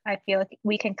 Mm-hmm. I feel like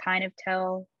we can kind of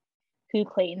tell who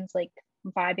Clayton's like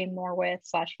vibing more with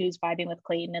 / who's vibing with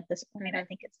Clayton at this point. Mm-hmm. I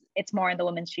think it's more in the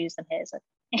woman's shoes than his at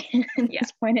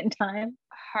this point in time.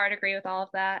 Hard agree with all of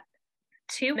that.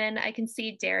 2 men I can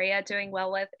see Daria doing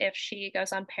well with if she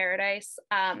goes on Paradise.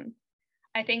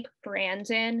 I think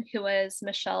Brandon, who was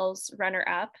Michelle's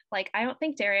runner-up, like, I don't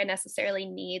think Daria necessarily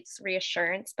needs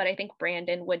reassurance, but I think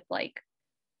Brandon would like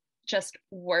just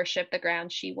worship the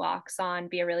ground she walks on,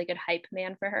 be a really good hype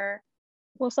man for her.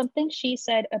 Well, something she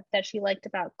said that she liked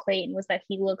about Clayton was that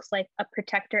he looks like a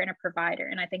protector and a provider.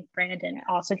 And I think Brandon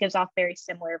also gives off very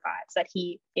similar vibes that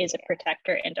he is a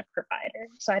protector and a provider.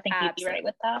 So I think you'd be right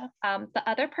with that. The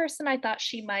other person I thought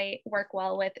she might work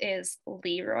well with is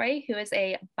Leroy, who is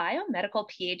a biomedical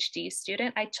PhD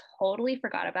student. I totally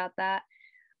forgot about that.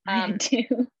 I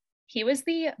do. He was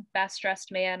the best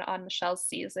dressed man on Michelle's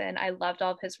season. I loved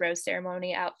all of his rose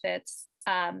ceremony outfits.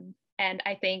 And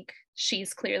I think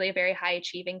she's clearly a very high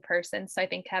achieving person. So I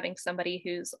think having somebody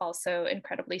who's also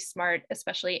incredibly smart,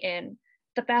 especially in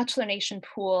the Bachelor Nation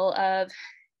pool of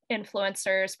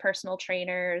influencers, personal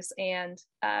trainers, and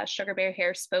Sugar Bear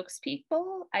Hair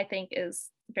spokespeople, I think is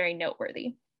very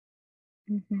noteworthy.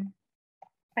 Mm-hmm.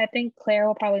 I think Claire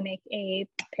will probably make a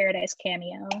Paradise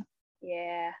cameo.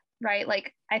 Yeah, right.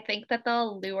 Like, I think that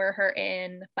they'll lure her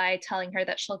in by telling her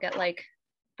that she'll get like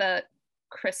the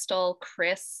Crystal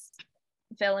Chris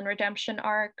villain redemption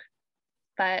arc.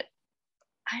 But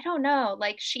I don't know.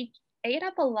 Like, she ate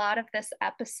up a lot of this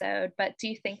episode, but do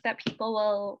you think that people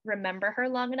will remember her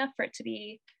long enough for it to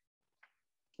be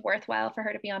worthwhile for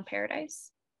her to be on Paradise?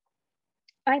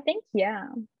 I think, yeah.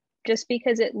 Just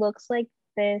because it looks like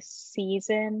this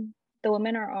season, the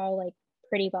women are all like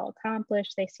pretty well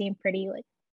accomplished. They seem pretty like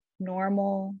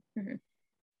normal. Mm-hmm.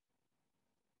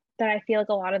 That I feel like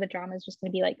a lot of the drama is just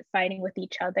going to be like fighting with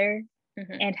each other.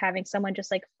 Mm-hmm. And having someone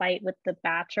just like fight with the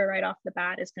Bachelor right off the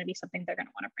bat is going to be something they're going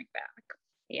to want to bring back.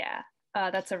 Yeah,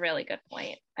 that's a really good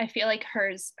point. I feel like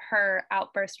her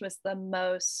outburst was the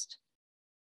most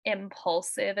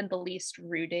impulsive and the least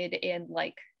rooted in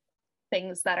like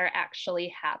things that are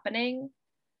actually happening.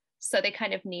 So they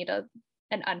kind of need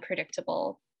an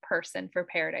unpredictable person for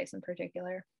Paradise in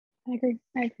particular. I agree.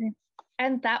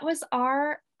 And that was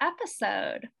our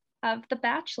episode of The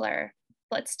Bachelor.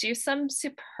 Let's do some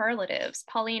superlatives.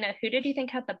 Paulina, who did you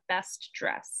think had the best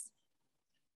dress?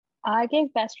 I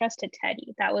gave best dress to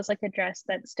Teddy. That was like a dress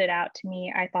that stood out to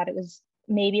me. I thought it was,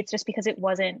 maybe it's just because it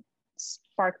wasn't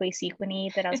sparkly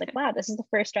sequiny that I was like, wow, this is the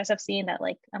first dress I've seen that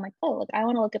like, I'm like, oh, look, I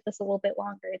want to look at this a little bit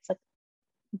longer. It's like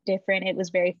different. It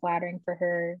was very flattering for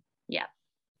her. Yeah.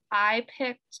 I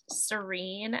picked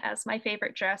Serene as my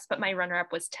favorite dress, but my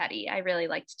runner-up was Teddy. I really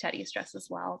liked Teddy's dress as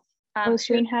well.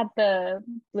 Serene had the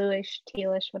bluish,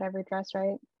 tealish, whatever dress,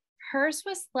 right? Hers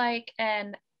was like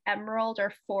an emerald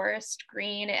or forest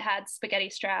green. It had spaghetti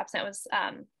straps. And it was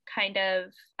kind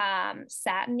of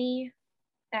satiny.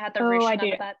 It had the ruching on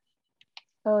the butt.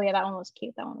 Oh yeah, that one was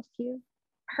cute.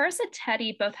 Hers and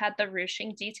Teddy both had the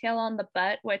ruching detail on the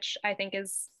butt, which I think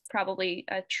is probably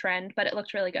a trend, but it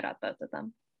looked really good on both of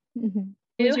them. Mm-hmm.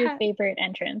 Who's your favorite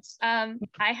entrance?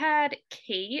 I had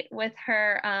Kate with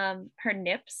her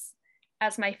nips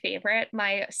as my favorite.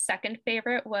 My second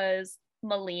favorite was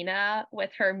Melina with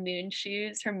her moon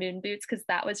shoes, her moon boots, because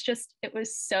that was just, it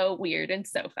was so weird and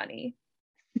so funny.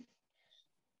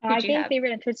 I gave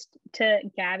favorite entrance to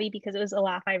Gabby because it was a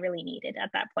laugh I really needed at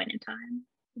that point in time.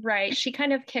 Right. She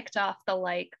kind of kicked off the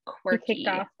like quirky. She kicked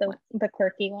off the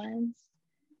quirky ones.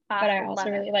 But I also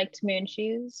really liked moon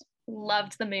shoes.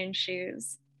 Loved the moon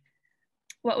shoes.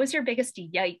 What was your biggest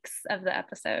yikes of the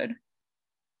episode?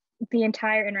 The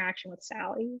entire interaction with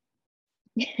Sally.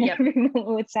 Yep. Every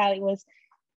moment with Sally was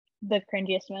the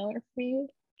cringiest moment for you.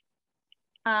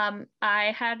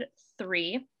 I had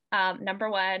 3. Number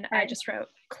 1, I just wrote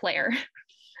Claire.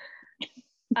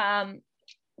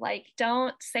 Like,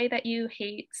 don't say that you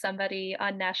hate somebody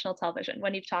on national television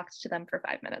when you've talked to them for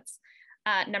 5 minutes.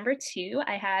 Number 2,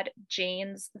 I had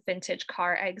Jane's vintage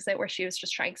car exit where she was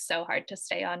just trying so hard to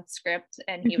stay on script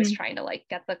and he was trying to like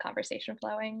get the conversation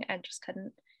flowing and just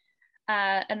couldn't.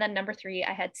 And then number 3,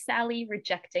 I had Sally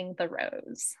rejecting the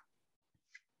rose.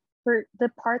 For the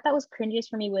part that was cringiest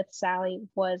for me with Sally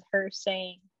was her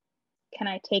saying, "Can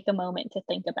I take a moment to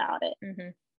think about it?"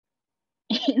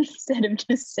 Mm-hmm. Instead of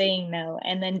just saying no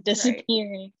and then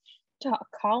disappearing. Right.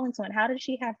 Calling someone. How did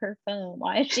she have her phone?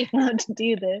 Why is she allowed to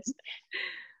do this?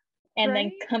 And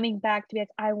then coming back to be like,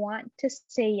 I want to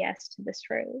say yes to this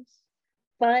rose,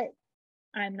 but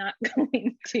I'm not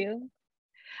going to.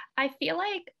 I feel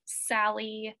like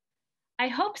I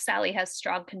hope Sally has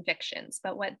strong convictions,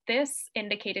 but what this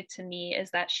indicated to me is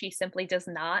that she simply does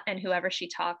not, and whoever she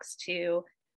talks to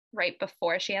right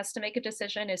before she has to make a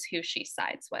decision is who she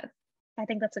sides with. I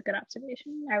think that's a good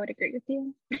observation. I would agree with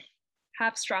you.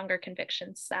 Have stronger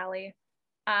convictions, Sally.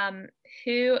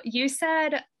 Who you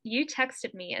said, you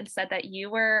texted me and said that you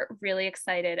were really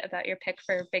excited about your pick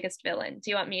for biggest villain.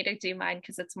 Do you want me to do mine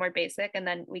because it's more basic and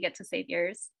then we get to save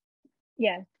yours?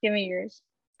 Yeah, give me yours.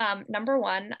 Number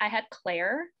 1, I had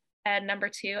Claire. And number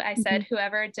 2, I said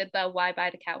whoever did the why buy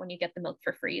the cat when you get the milk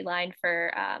for free line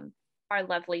for our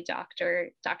lovely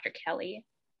Dr. Kelly,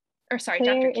 or sorry,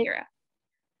 Claire, Dr.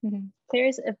 Kira.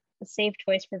 Claire's a safe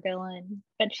choice for villain,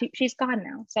 but she's gone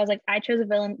now. So I was like, I chose a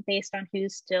villain based on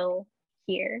who's still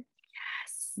here.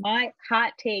 Yes. My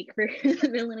hot take for who the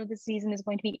villain of the season is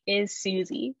going to be is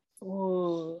Susie.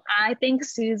 Ooh. I think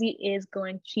Susie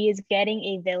she is getting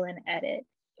a villain edit.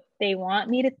 They want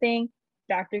me to think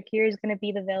Dr. Kira is going to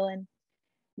be the villain.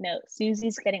 No,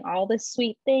 Susie's getting all the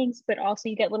sweet things, but also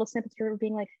you get little snippets of her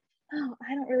being like, oh,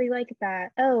 I don't really like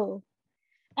that. Oh,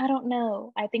 I don't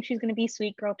know. I think she's going to be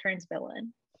sweet girl turns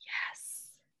villain. Yes.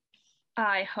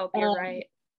 I hope you're right.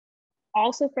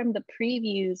 Also from the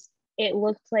previews, it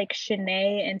looked like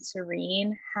Shanae and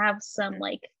Serene have some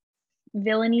like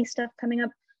villainy stuff coming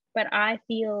up, but I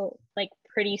feel like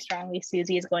pretty strongly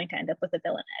Susie is going to end up with a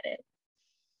villain edit.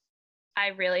 I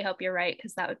really hope you're right,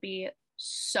 because that would be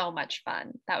so much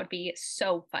fun. That would be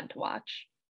so fun to watch.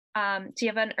 Do you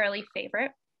have an early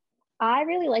favorite? I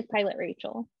really like Pilot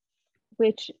Rachel,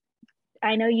 which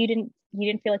I know you didn't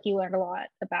feel like you learned a lot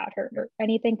about her or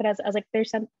anything, but I was like,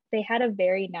 they had a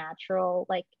very natural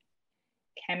like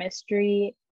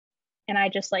chemistry, and I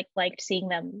just liked seeing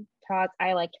them talk.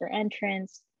 I liked her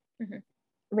entrance. Mm-hmm.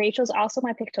 Rachel's also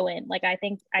my pick to win. Like I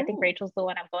think Rachel's the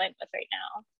one I'm going with right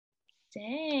now.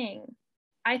 Dang.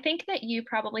 I think that you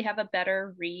probably have a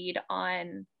better read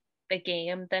on the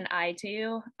game than I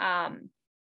do.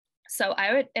 So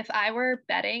if I were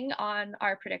betting on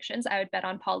our predictions, I would bet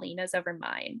on Paulina's over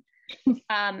mine.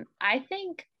 I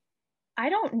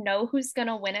don't know who's going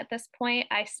to win at this point.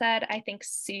 I think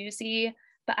Susie,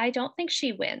 but I don't think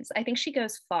she wins. I think she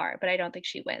goes far, but I don't think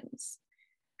she wins.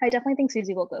 I definitely think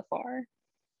Susie will go far.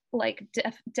 Like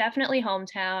definitely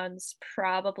hometowns,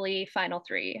 probably final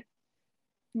three.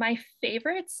 My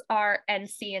favorites are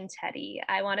NC and Teddy.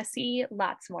 I want to see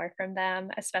lots more from them,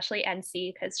 especially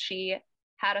NC, because she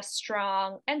had a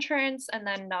strong entrance and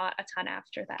then not a ton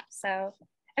after that. So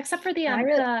except for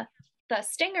the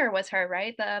stinger was her,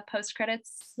 right? The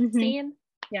post-credits scene.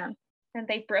 Yeah. And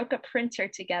they broke a printer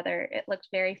together. It looked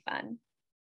very fun.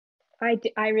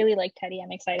 I really like Teddy.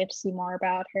 I'm excited to see more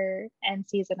about her.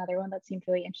 NC is another one that seemed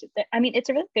really interesting. I mean, it's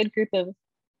a really good group of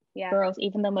girls,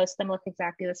 even though most of them look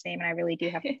exactly the same. And I really do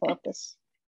have to pull up this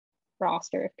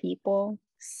roster of people.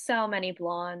 So many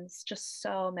blondes, just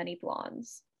so many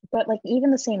blondes. But like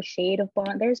even the same shade of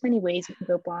blonde, there's many ways you can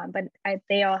go blonde, but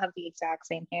they all have the exact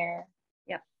same hair.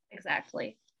 Yep,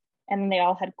 exactly. And then they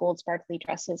all had gold sparkly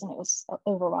dresses, and it was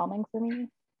overwhelming for me.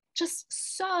 Just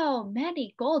so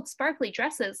many gold sparkly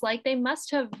dresses. Like they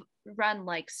must have run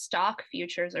like stock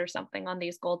futures or something on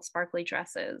these gold sparkly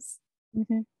dresses.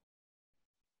 Mm-hmm.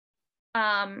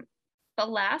 The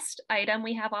last item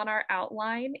we have on our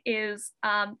outline is,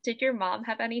 did your mom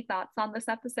have any thoughts on this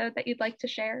episode that you'd like to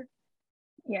share?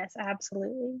 Yes,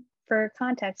 absolutely. For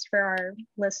context for our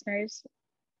listeners,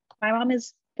 my mom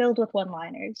is filled with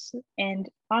one-liners, and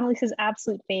Annalise's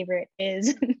absolute favorite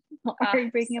is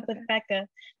Ari breaking up with Becca.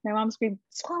 My mom screamed,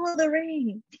 "Swallow the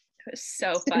ring!" It was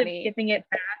so funny. Giving it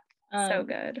back. So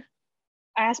good.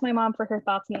 I asked my mom for her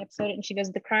thoughts on the episode, and she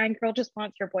goes, "The crying girl just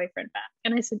wants her boyfriend back."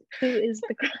 And I said, "Who is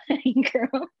the crying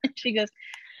girl?" And she goes,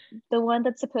 "The one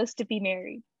that's supposed to be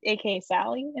married, aka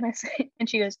Sally." And I said, and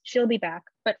she goes, "She'll be back,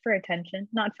 but for attention,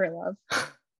 not for love."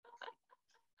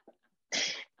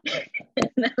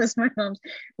 That was my mom's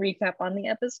recap on the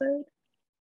episode.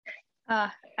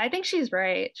 I think she's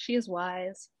right. She is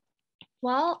wise.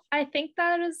 Well, I think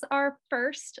that is our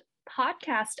first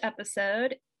podcast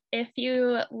episode. If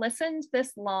you listened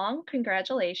this long,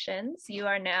 congratulations. You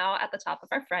are now at the top of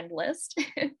our friend list.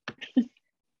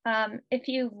 If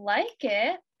you like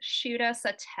it, shoot us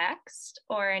a text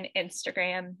or an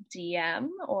Instagram DM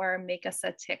or make us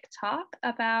a TikTok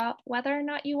about whether or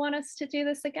not you want us to do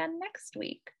this again next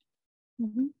week.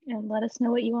 And let us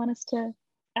know what you want us to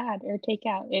add or take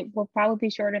out. It will probably be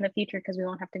shorter in the future because we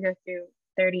won't have to go through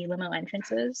 30 limo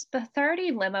entrances. The 30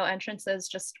 limo entrances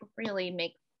just really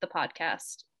make the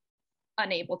podcast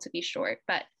unable to be short,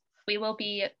 but we will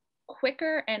be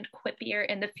quicker and quippier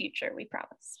in the future, we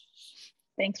promise.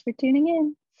 Thanks for tuning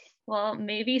in. We'll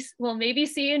maybe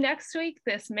see you next week.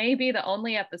 This may be the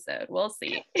only episode. We'll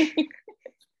see.